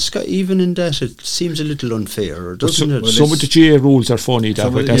 60%, it's got, even in that, it seems a little unfair, doesn't it? Some of the GA rules are funny, that's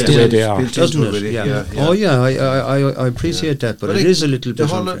the way they are. Doesn't it? Yeah. Oh yeah, I appreciate that, but it is a little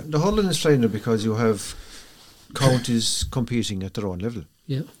bit unfair. The hurling is fine because you have counties competing at their own level.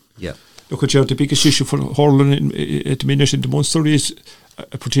 Yeah. Look at the biggest issue for hurling at the minute in the Munster is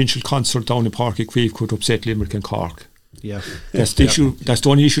a potential concert down in Páirc Uí Chaoimh could upset Limerick and Cork. Yeah, that's the issue. That's the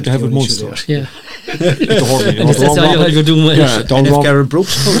only issue to have with Munster. Yeah, that's all you're doing well. Yeah, and if Gareth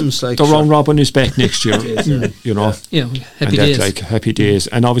Brooks comes, like the round robin is back next year. Happy days.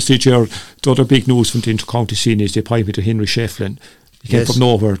 And obviously, the other big news from the inter-county scene is the appointment of Henry Shefflin. He came from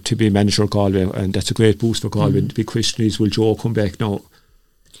nowhere to be manager of Galway, and that's a great boost for Galway. The big question is, will Joe come back now?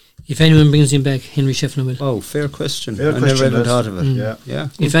 If anyone brings him back, Henry Shefflin will. Oh, fair question. I never even thought of it. Yeah.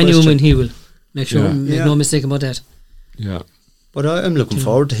 If anyone, he will. Make sure, make no mistake about that. Yeah. But I'm looking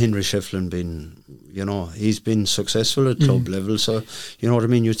forward to Henry Shefflin being, he's been successful at club level, so, you know what I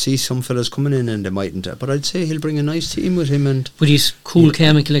mean, you'd see some fellas coming in and they mightn't, but I'd say he'll bring a nice team with him. But he's cool,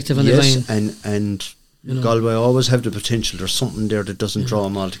 calm and collective on the line. and Galway always have the potential, there's something there that doesn't draw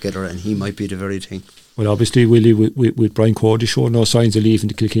them all together, and he might be the very thing. Well, obviously, Willie, with Brian Cody showing no signs of leaving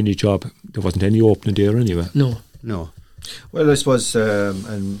the Kilkenny job, there wasn't any opening there anyway. No. Well, I suppose,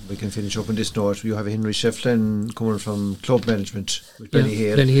 and we can finish up on this note, you have Henry Shefflin coming from club management with Benny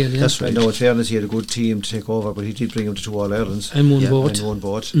Hale. That's right. I know in fairness he had a good team to take over, but he did bring him to 2 All-Irelands. And won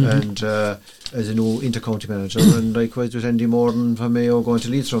both. Mm-hmm. And as a new inter-county manager, and likewise with Andy Morden from Mayo going to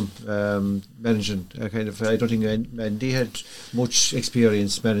Leitrim, managing I don't think Andy had much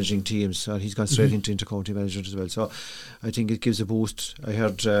experience managing teams, and he's gone straight into inter-county management as well. So I think it gives a boost. I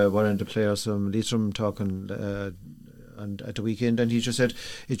heard one of the players from Leitrim talking and at the weekend, and he just said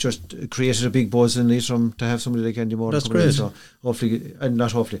it just created a big buzz in Leitrim to have somebody like Andy Morden. That's great. So hopefully, and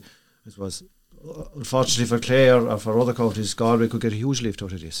not hopefully, I suppose, unfortunately for Clare or for other counties, Galway could get a huge lift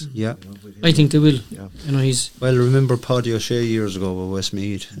out of this. Yeah, I think they will. Yeah. He's well. Remember Paddy O'Shea years ago with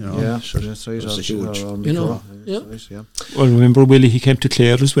Westmead. That's right. That's huge. Yeah. Well, remember Willie, he came to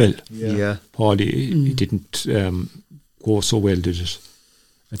Clare as well. Yeah. Paddy, he didn't go so well, did it?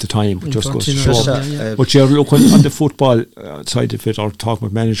 At the time, but just goes to show. But you're looking on the football side of it, or talking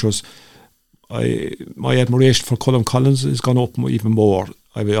about managers, my admiration for Colm Collins has gone up even more.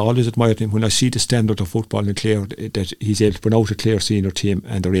 I've always admired him when I see the standard of football in Clare, that he's able to bring out a Clare senior team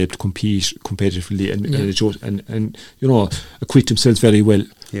and they're able to compete competitively and acquit themselves very well.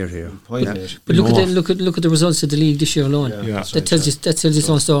 Here. But look at the results of the league this year alone. That tells its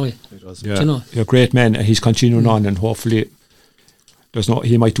own story. Yeah, great man, and he's continuing on, and hopefully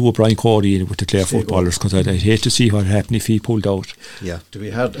he might do a Brian Cody with the Clare footballers, because I'd hate to see what happened if he pulled out. Yeah, to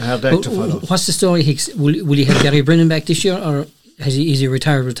be hard act to follow. What's the story, Hicks? Will he have Gary Brennan back this year, or is he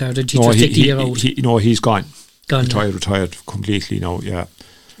retired? Did he just take the year out? He's gone. Retired completely now. Yeah,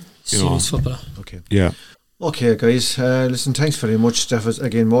 serious footballer. Okay. Yeah. Okay, guys. Listen, thanks very much. That was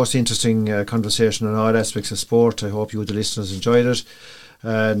again most interesting conversation on all aspects of sport. I hope you, the listeners, enjoyed it.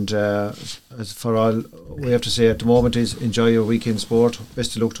 And as for all we have to say at the moment is enjoy your weekend sport.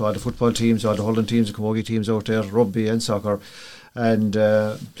 Best of luck to all the football teams, all the hurling teams, the camogie teams out there, rugby and soccer. And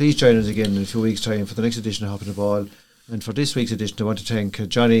please join us again in a few weeks' time for the next edition of Hopping the Ball. And for this week's edition, I want to thank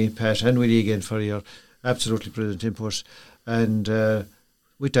Johnny, Pat and Willie again for your absolutely brilliant input. And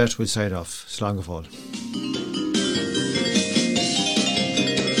with that, we'll sign off. Slán go fóill.